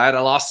rodeo diet.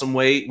 I lost some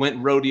weight, went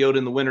and rodeoed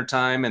in the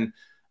wintertime, and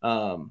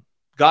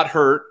got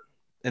hurt,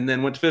 and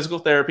then went to physical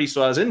therapy.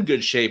 So I was in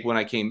good shape when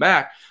I came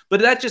back. But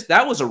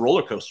that was a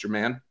roller coaster,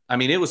 man. I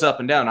mean, it was up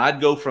and down.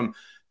 I'd go from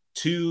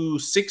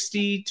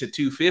 260 to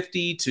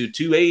 250 to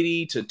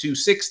 280 to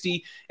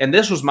 260. And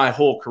this was my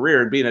whole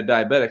career. And being a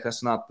diabetic,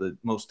 that's not the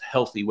most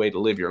healthy way to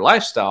live your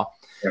lifestyle.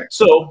 Right.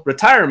 So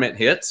retirement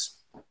hits.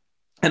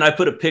 And I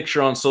put a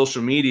picture on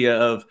social media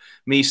of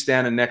me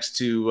standing next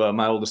to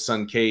my oldest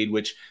son, Cade,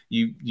 which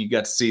you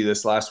got to see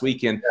this last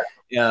weekend,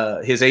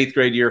 his 8th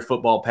grade year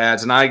football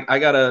pads. And I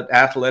got an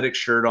athletic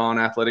shirt on,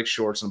 athletic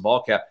shorts, and a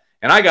ball cap.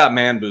 And I got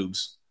man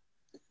boobs.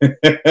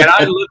 And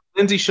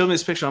Lindsay showed me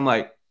this picture. I'm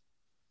like,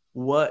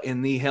 what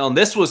in the hell? And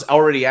this was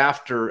already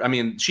after, I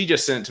mean, she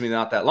just sent it to me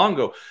not that long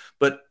ago.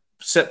 But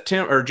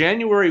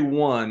January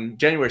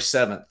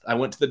 7th, I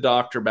went to the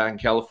doctor back in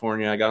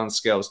California. I got on the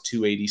scale, it was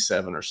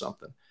 287 or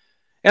something.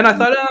 And I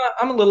thought,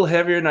 I'm a little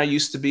heavier than I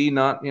used to be,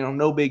 not, you know,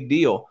 no big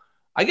deal.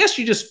 I guess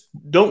you just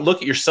don't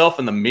look at yourself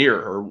in the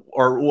mirror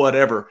or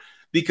whatever,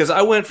 because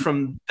I went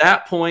from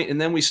that point, and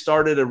then we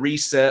started a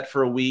reset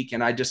for a week,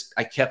 and I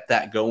kept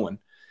that going.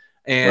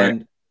 And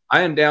right.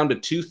 I am down to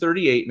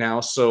 238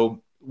 now,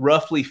 so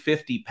roughly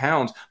 50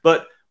 pounds.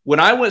 But when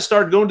I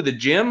started going to the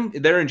gym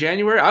there in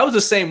January, I was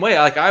the same way.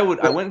 Like I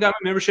went and got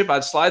my membership.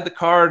 I'd slide the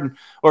card,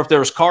 or if there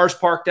was cars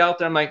parked out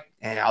there, I'm like,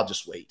 I'll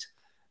just wait.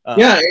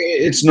 Yeah,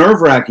 it's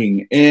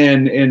nerve-wracking,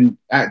 and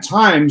at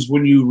times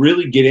when you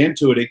really get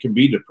into it, it can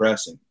be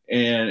depressing.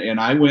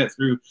 And I went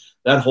through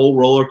that whole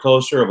roller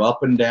coaster of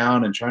up and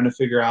down and trying to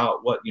figure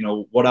out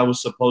what I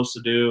was supposed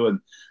to do,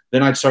 and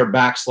then I'd start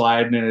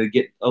backsliding, and it'd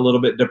get a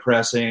little bit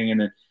depressing,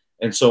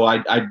 and so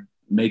I'd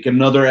make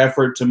another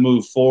effort to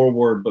move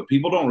forward. But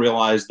people don't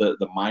realize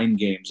the mind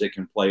games it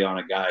can play on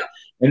a guy.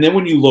 And then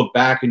when you look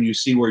back and you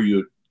see where you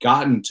had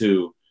gotten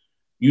to,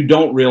 you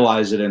don't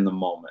realize it in the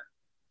moment.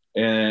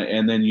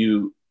 And then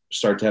you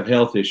start to have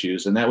health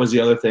issues. And that was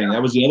the other thing.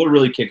 That was the other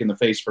really kick in the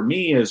face for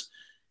me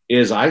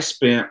is I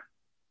spent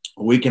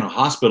a week in a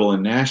hospital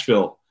in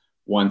Nashville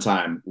one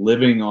time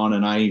living on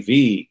an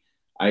IV.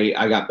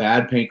 I got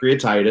bad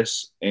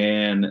pancreatitis.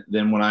 And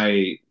then when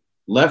I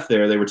left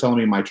there, they were telling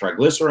me my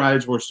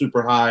triglycerides were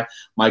super high.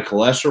 My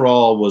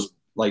cholesterol was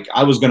like,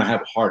 I was going to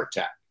have a heart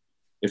attack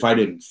if I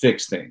didn't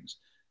fix things.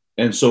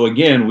 And so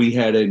again, we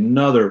had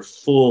another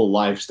full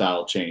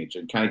lifestyle change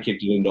and kind of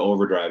kicked it into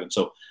overdrive. And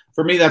so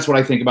for me, that's what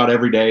I think about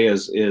every day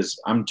is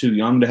I'm too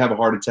young to have a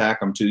heart attack.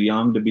 I'm too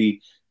young to be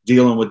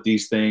dealing with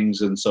these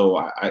things. And so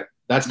I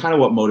that's kind of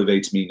what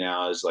motivates me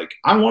now is like,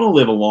 I want to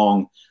live a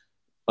long,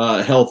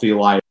 healthy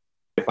life.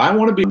 If I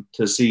want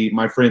to see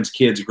my friends'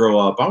 kids grow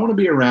up, I want to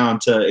be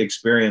around to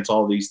experience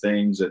all these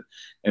things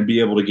and be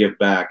able to give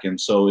back. And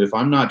so if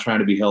I'm not trying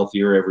to be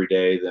healthier every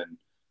day, then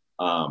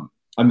I'm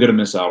going to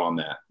miss out on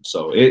that.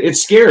 So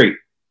it's scary.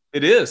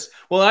 It is.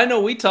 Well, I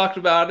know we talked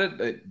about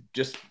it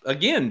just,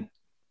 again,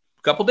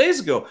 a couple days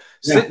ago.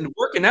 Sitting,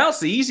 working out's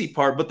the easy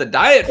part, but the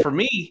diet for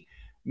me,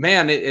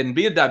 man, and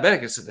being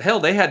diabetic, it's hell,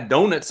 they had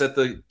donuts at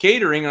the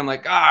catering. I'm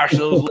like, gosh,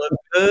 those look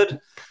good.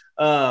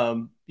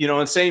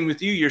 And same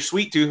with you, your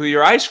sweet tooth with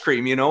your ice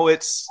cream,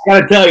 it's.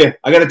 I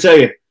gotta tell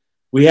you,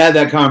 we had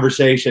that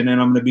conversation, and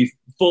I'm going to be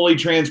fully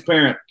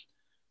transparent.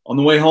 On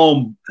the way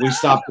home, we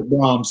stopped at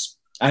Brahms.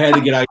 I had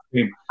to get ice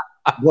cream.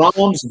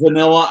 Brahms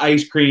vanilla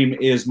ice cream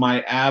is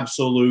my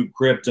absolute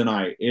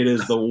kryptonite. It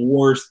is the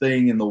worst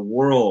thing in the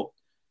world.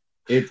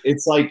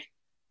 It's like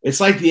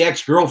the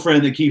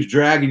ex-girlfriend that keeps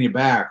dragging you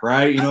back,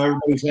 right?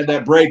 Everybody's had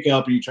that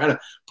breakup, and you try to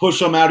push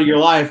them out of your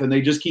life, and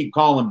they just keep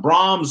calling.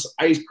 Brahms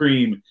ice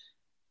cream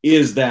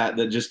is that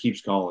just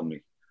keeps calling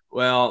me.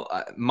 Well,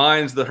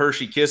 mine's the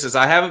Hershey Kisses.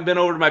 I haven't been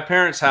over to my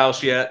parents'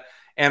 house yet,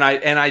 and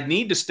I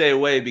need to stay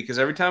away because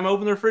every time I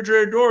open the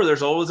refrigerator door,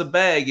 there's always a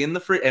bag in the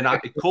fridge. And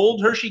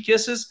cold Hershey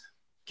Kisses,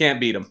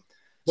 can't beat them.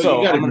 But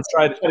so I'm going to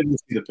try to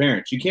see the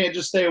parents. You can't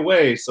just stay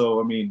away.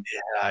 So,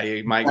 yeah,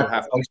 you might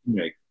have to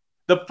make.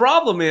 The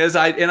problem is,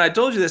 I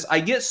told you this, I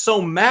get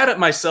so mad at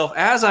myself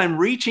as I'm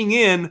reaching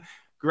in,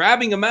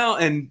 grabbing them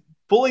out and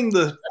pulling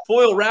the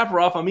foil wrapper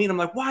off. I'm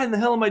like, why in the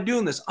hell am I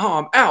doing this? Oh,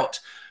 I'm out.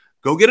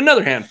 Go get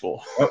another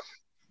handful.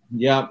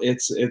 Yeah,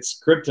 it's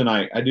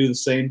kryptonite. I do the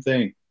same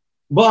thing.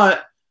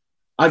 But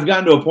I've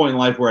gotten to a point in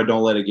life where I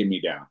don't let it get me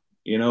down.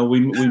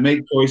 We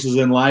make choices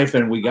in life,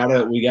 and we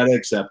gotta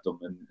accept them.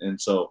 And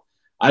so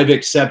I've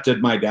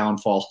accepted my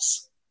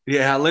downfalls.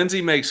 Yeah,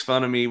 Lindsay makes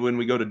fun of me when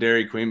we go to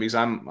Dairy Queen because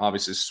I'm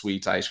obviously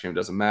sweets, ice cream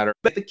doesn't matter.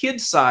 But the kid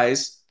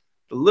size,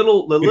 the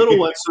little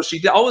one, so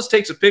she always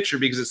takes a picture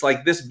because it's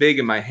like this big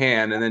in my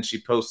hand, and then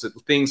she posts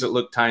things that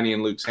look tiny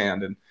in Luke's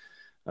hand, and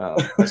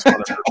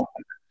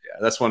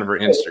that's one of her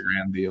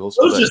Instagram deals.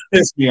 Those just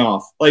piss me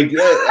off. Like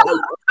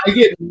I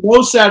get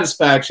no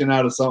satisfaction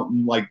out of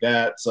something like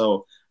that,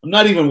 so I'm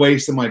not even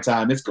wasting my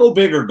time. It's go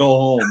big or go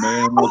home,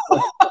 man.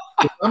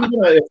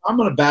 If I'm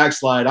gonna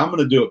backslide, I'm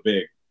gonna do it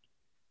big.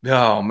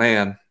 Oh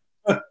man,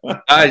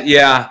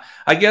 yeah,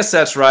 I guess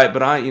that's right.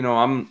 But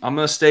I'm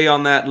gonna stay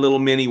on that little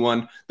mini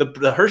one.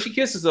 The Hershey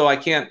Kisses, though, I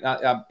can't.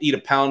 I eat a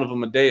pound of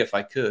them a day if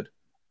I could.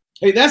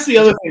 Hey, that's the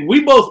other thing.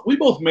 We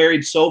both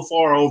married so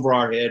far over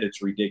our head,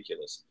 it's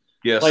ridiculous.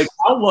 Yes. Like,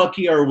 how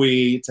lucky are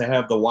we to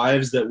have the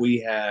wives that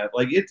we have?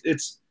 Like,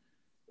 it's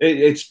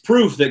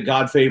proof that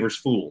God favors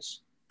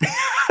fools.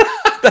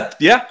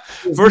 Yeah,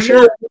 for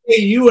sure.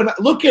 Hey, you and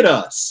look at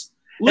us.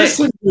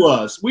 Listen to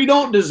us. We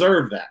don't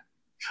deserve that.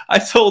 I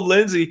told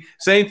Lindsay,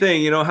 same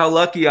thing, how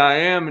lucky I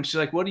am. And she's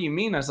like, what do you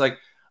mean? I was like,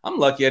 I'm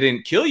lucky I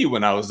didn't kill you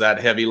when I was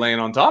that heavy laying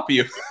on top of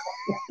you.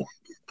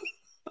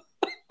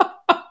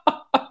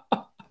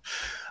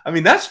 I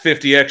mean, that's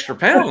 50 extra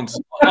pounds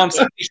on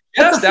somebody's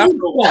chest after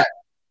a while.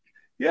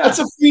 Yeah. That's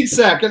a feed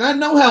sack, and I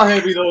know how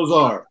heavy those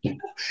are.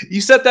 You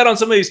set that on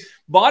somebody's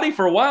body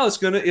for a while, it's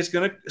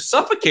gonna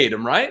suffocate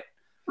them, right?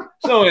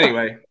 So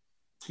anyway,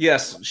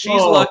 yes, she's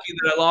lucky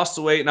that I lost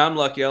the weight, and I'm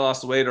lucky I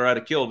lost the weight, or I'd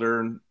have killed her,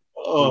 and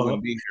we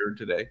wouldn't be here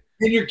today.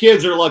 And your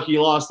kids are lucky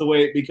you lost the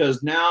weight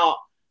because now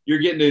you're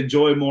getting to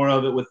enjoy more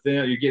of it with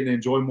them. You're getting to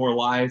enjoy more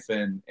life,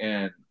 and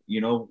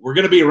we're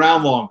going to be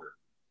around longer.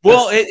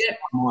 Well,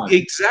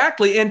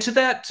 exactly. And to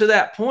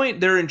that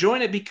point, they're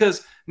enjoying it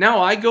because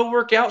now I go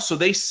work out. So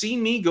they see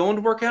me going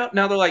to work out.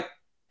 Now they're like,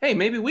 hey,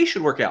 maybe we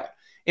should work out.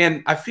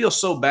 And I feel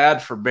so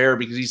bad for Bear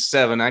because he's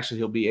 7. Actually,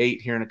 he'll be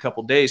 8 here in a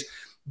couple days.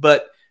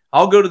 But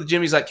I'll go to the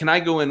gym. He's like, can I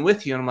go in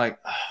with you? And I'm like,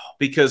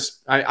 because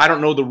I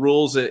don't know the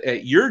rules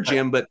at your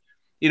gym, but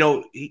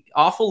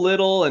awful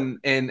little. And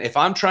if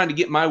I'm trying to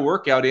get my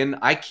workout in,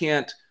 I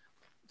can't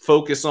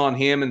focus on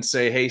him and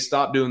say, hey,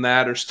 stop doing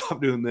that or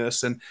stop doing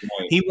this. And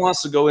he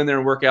wants to go in there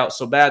and work out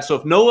so bad. So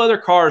if no other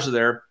cars are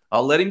there,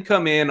 I'll let him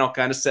come in. I'll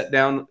kind of set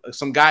down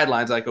some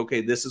guidelines like,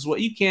 okay, this is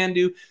what you can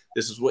do.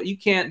 This is what you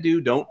can't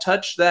do. Don't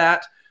touch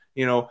that,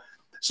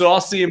 So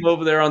I'll see him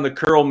over there on the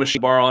curl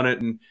machine bar on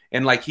it.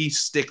 And like he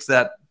sticks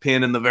that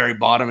pin in the very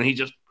bottom and he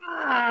just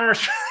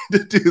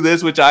to do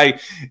this, which I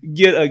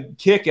get a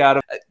kick out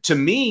of. To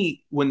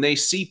me, when they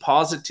see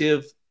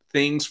positive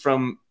things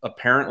from a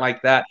parent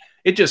like that,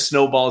 it just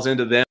snowballs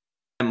into them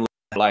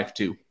life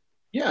too.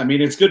 Yeah, I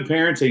mean, it's good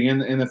parenting,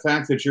 and the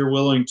fact that you're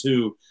willing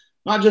to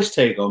not just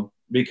take them,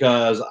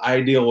 because I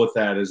deal with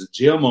that as a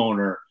gym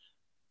owner.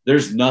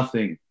 There's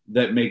nothing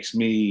that makes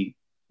me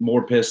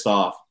more pissed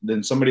off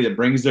than somebody that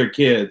brings their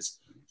kids,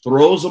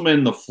 throws them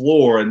in the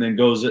floor, and then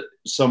goes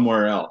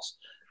somewhere else.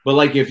 But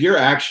like if you're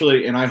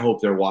actually, and I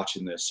hope they're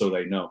watching this so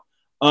they know,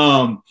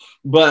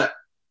 but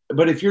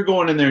if you're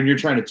going in there and you're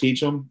trying to teach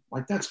them,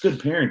 like that's good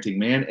parenting,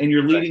 man, and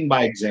you're leading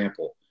by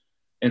example.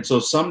 And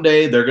so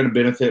someday they're going to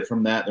benefit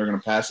from that. They're going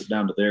to pass it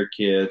down to their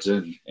kids.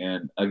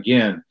 And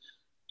again,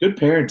 good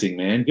parenting,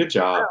 man. Good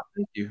job.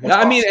 Thank you.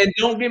 I mean, and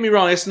don't get me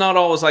wrong. It's not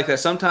always like that.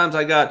 Sometimes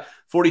I got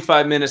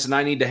 45 minutes and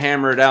I need to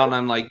hammer it out. And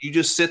I'm like, you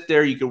just sit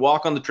there. You could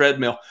walk on the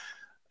treadmill.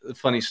 A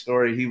funny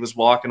story. He was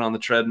walking on the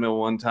treadmill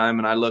one time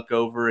and I look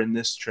over and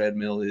this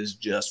treadmill is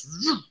just,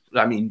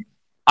 I mean,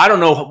 I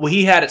don't know.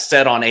 He had it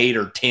set on 8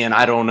 or 10.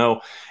 I don't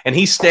know. And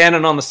he's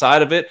standing on the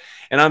side of it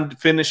and I'm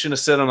finishing a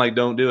set. I'm like,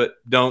 don't do it.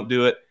 Don't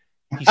do it.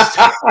 You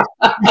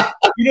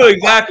know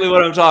exactly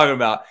what I'm talking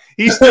about.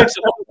 He sticks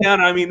it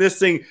down. I mean, this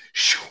thing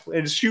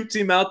and shoots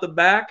him out the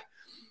back.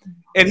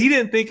 And he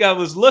didn't think I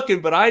was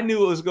looking, but I knew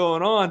what was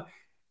going on.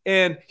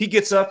 And he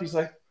gets up. He's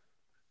like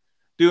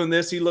doing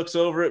this. He looks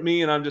over at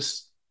me, and I'm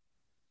just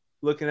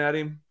looking at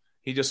him.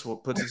 He just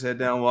puts his head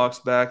down, walks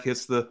back,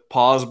 hits the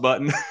pause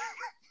button.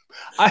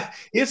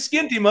 It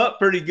skinned him up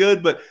pretty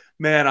good, but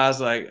man, I was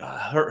like,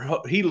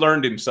 he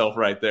learned himself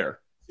right there.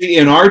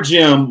 In our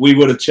gym, we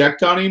would have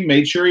checked on him,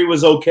 made sure he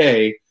was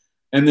okay,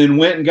 and then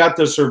went and got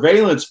the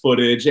surveillance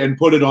footage and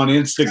put it on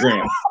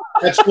Instagram.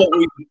 That's what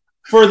we,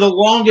 for the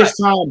longest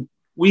time,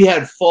 we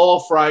had Fall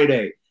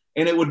Friday,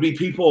 and it would be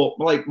people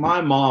like my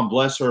mom,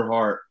 bless her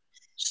heart,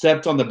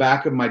 stepped on the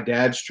back of my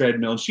dad's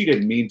treadmill, and she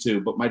didn't mean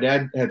to, but my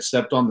dad had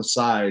stepped on the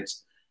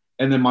sides,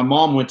 and then my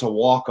mom went to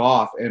walk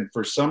off, and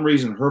for some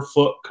reason her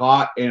foot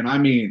caught, and I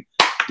mean,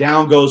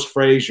 down goes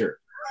Frazier.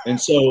 And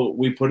so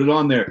we put it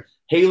on there.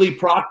 Haley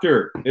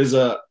Proctor is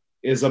a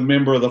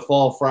member of the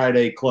Fall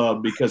Friday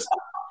Club because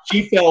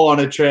she fell on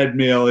a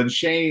treadmill, and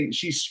Shane,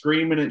 she's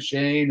screaming at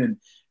Shane, and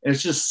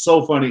it's just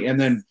so funny. And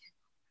then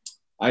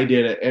I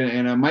did it,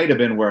 and it might have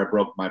been where I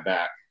broke my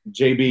back.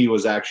 JB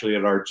was actually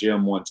at our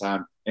gym one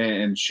time,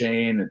 and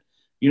Shane, and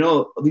you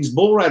know, these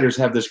bull riders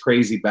have this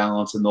crazy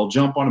balance, and they'll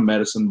jump on a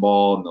medicine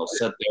ball, and they'll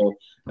sit there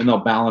and they'll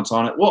balance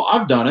on it. Well,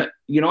 I've done it.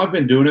 You know, I've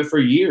been doing it for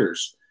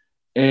years.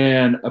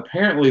 And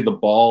apparently the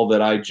ball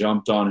that I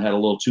jumped on had a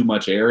little too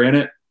much air in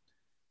it,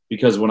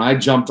 because when I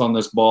jumped on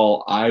this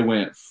ball, I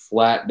went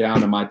flat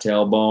down to my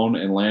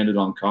tailbone and landed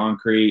on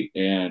concrete.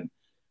 And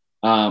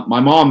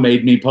my mom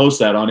made me post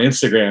that on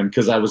Instagram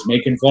because I was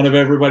making fun of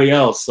everybody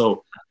else.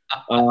 So,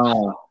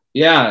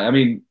 yeah, I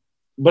mean,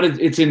 but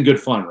it's in good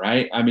fun,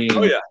 right? I mean,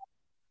 oh, yeah.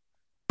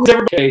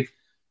 Everybody,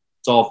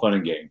 it's all fun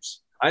and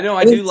games. I know.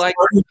 I do like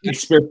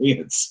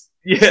experience.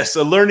 Yes,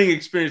 a learning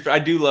experience. I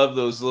do love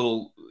those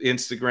little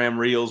Instagram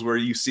reels where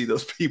you see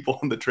those people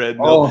on the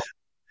treadmill. Oh.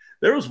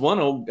 There was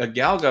a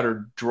gal got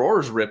her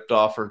drawers ripped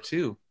off her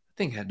too. I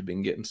think had to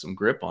been getting some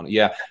grip on it.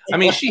 Yeah, I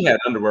mean she had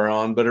underwear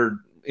on, but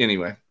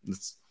anyway.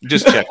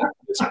 Just check it.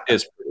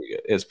 It's pretty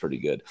good. It's pretty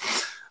good.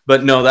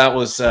 But no, that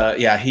was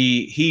yeah.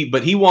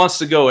 He wants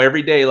to go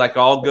every day. Like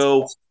I'll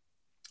go.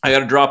 I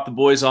got to drop the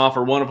boys off,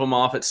 or one of them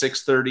off at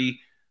 6:30,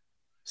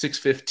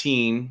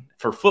 6:15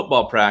 for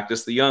football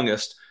practice. The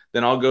youngest.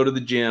 Then I'll go to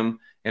the gym.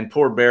 And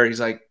poor Bear, he's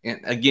like, and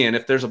again,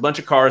 if there's a bunch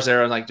of cars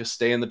there, I'm like, just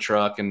stay in the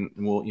truck and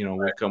we'll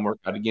come work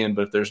out again.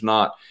 But if there's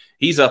not,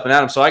 he's up and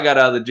at him. So I got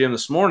out of the gym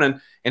this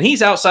morning, and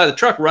he's outside the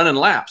truck running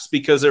laps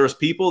because there was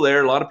people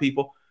there, a lot of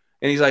people.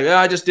 And he's like,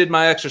 I just did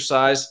my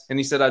exercise. And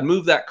he said, I'd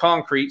move that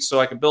concrete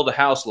so I could build a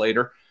house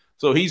later.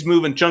 So he's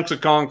moving chunks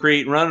of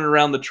concrete and running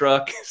around the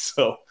truck.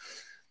 So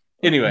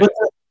anyway. But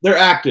they're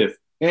active,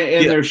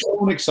 and they're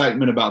showing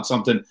excitement about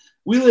something.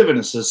 We live in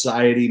a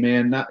society,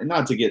 man,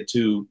 not to get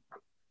too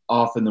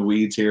off in the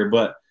weeds here,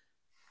 but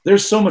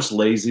there's so much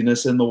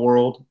laziness in the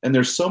world, and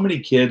there's so many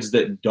kids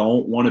that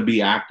don't want to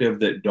be active,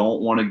 that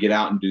don't want to get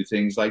out and do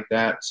things like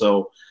that.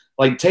 So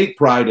like, take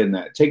pride in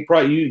that. Take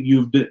pride.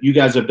 You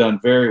guys have done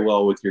very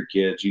well with your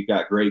kids. You've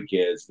got great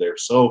kids. They're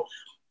so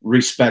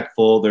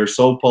respectful. They're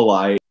so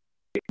polite,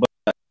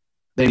 but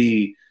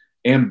they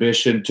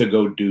ambition to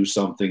go do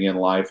something in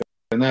life.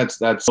 And that's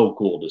so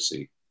cool to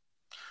see.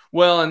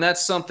 Well, and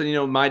that's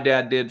something, my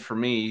dad did for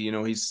me.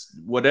 He's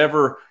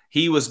whatever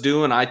he was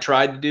doing, I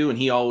tried to do, and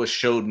he always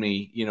showed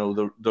me,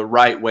 the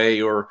right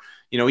way, or,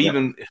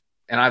 even,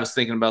 and I was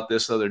thinking about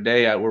this the other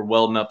day, we're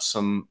welding up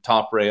some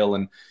top rail,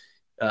 and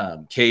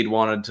Cade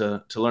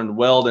wanted to learn to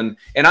weld, and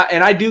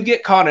I do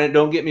get caught in it.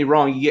 Don't get me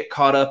wrong. You get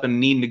caught up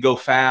in needing to go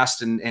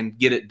fast and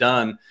get it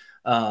done.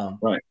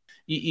 Right.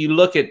 You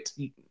look at,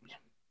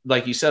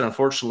 like you said,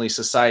 unfortunately,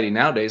 society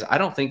nowadays, I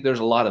don't think there's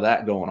a lot of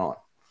that going on.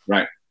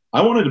 Right.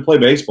 I wanted to play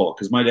baseball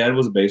because my dad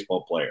was a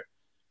baseball player.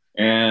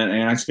 And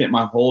I spent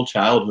my whole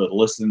childhood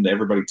listening to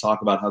everybody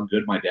talk about how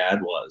good my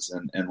dad was.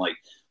 And like,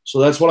 so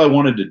that's what I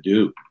wanted to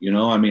do.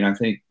 I mean, I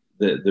think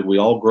that we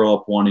all grow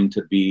up wanting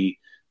to be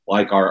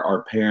like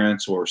our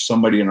parents or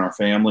somebody in our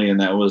family. And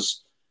that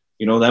was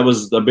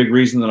the big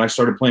reason that I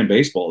started playing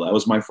baseball. That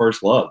was my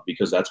first love,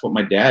 because that's what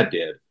my dad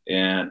did.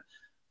 And,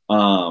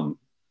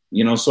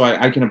 so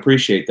I can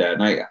appreciate that.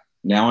 And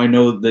now I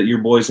know that your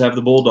boys have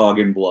the bulldog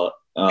in blood.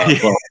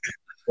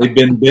 They've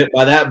been bit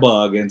by that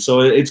bug. And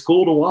so it's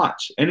cool to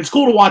watch. And it's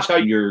cool to watch how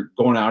you're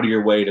going out of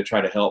your way to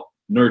try to help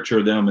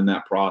nurture them in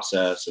that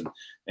process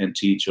and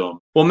teach them.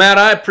 Well, Matt,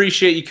 I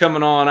appreciate you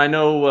coming on. I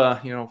know,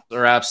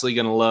 they're absolutely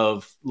going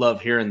to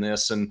love hearing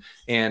this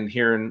and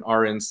hearing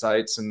our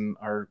insights and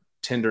our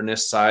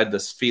tenderness side, the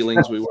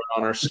feelings we wear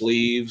on our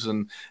sleeves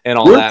and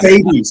all that.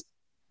 Babies.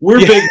 We're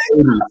big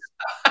babies.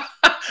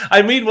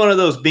 I need one of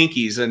those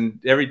binkies, and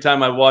every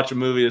time I watch a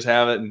movie, just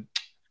have it and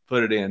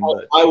put it in.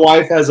 But my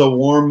wife has a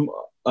warm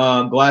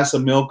glass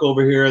of milk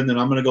over here, and then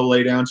I'm going to go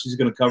lay down. She's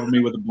going to cover me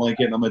with a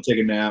blanket, and I'm going to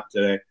take a nap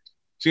today.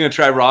 She's going to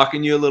try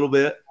rocking you a little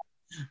bit?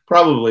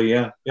 Probably,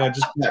 yeah. Yeah,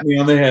 just pat me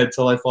on the head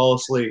till I fall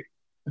asleep.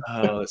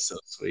 Oh, that's so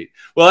sweet.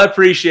 Well, I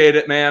appreciate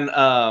it, man.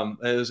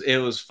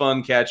 It was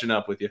fun catching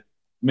up with you.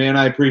 Man,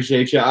 I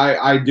appreciate you.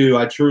 I do.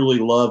 I truly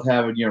love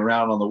having you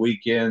around on the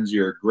weekends.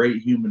 You're a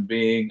great human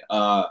being.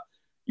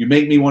 You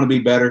make me want to be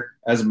better.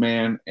 as a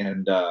man.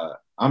 And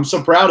I'm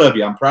so proud of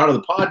you. I'm proud of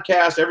the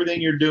podcast,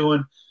 everything you're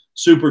doing.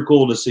 Super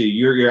cool to see.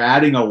 You're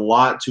adding a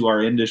lot to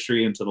our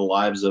industry and to the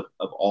lives of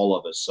all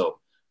of us. So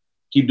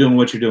keep doing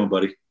what you're doing,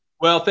 buddy.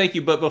 Well, thank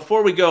you. But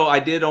before we go, I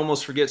did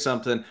almost forget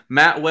something.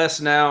 Matt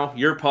West Now,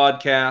 your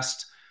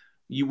podcast.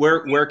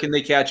 Where can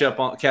they catch up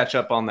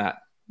on that?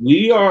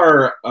 We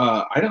are.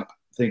 I don't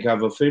think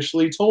I've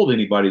officially told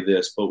anybody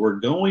this, but we're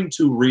going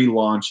to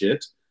relaunch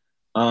it.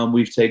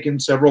 We've taken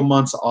several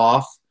months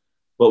off,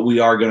 but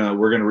we're gonna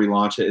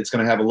relaunch it. It's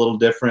gonna have a little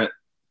different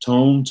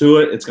tone to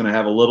it. It's gonna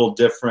have a little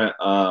different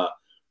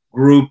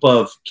group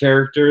of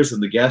characters,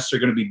 and the guests are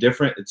gonna be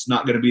different. It's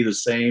not gonna be the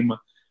same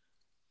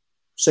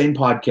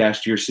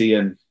podcast you're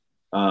seeing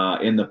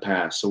in the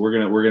past. So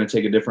we're gonna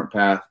take a different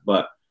path,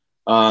 but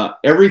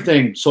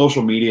everything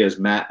social media is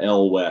Matt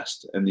L.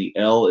 West, and the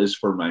L is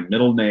for my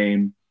middle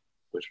name,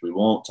 which we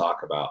won't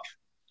talk about.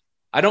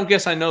 I don't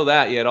guess I know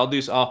that yet.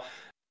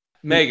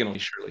 Megan will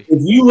surely. If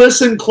you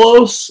listen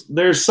close,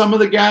 there's some of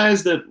the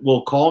guys that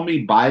will call me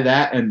by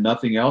that and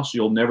nothing else.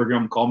 You'll never hear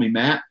them call me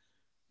Matt.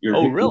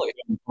 Really?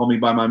 Call me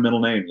by my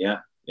middle name. Yeah.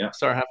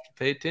 Start having to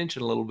pay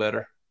attention a little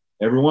better.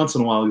 Every once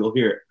in a while, you'll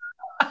hear it.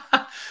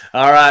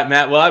 All right,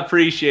 Matt. Well, I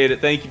appreciate it.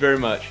 Thank you very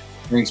much.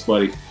 Thanks,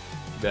 buddy. You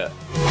bet.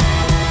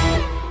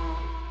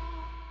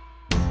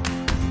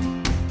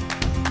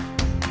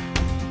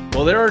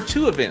 Well, there are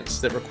 2 events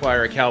that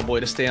require a cowboy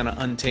to stay on an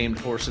untamed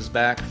horse's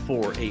back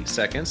for 8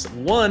 seconds.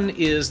 One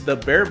is the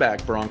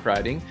bareback bronc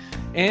riding,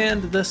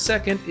 and the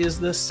second is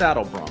the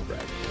saddle bronc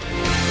riding.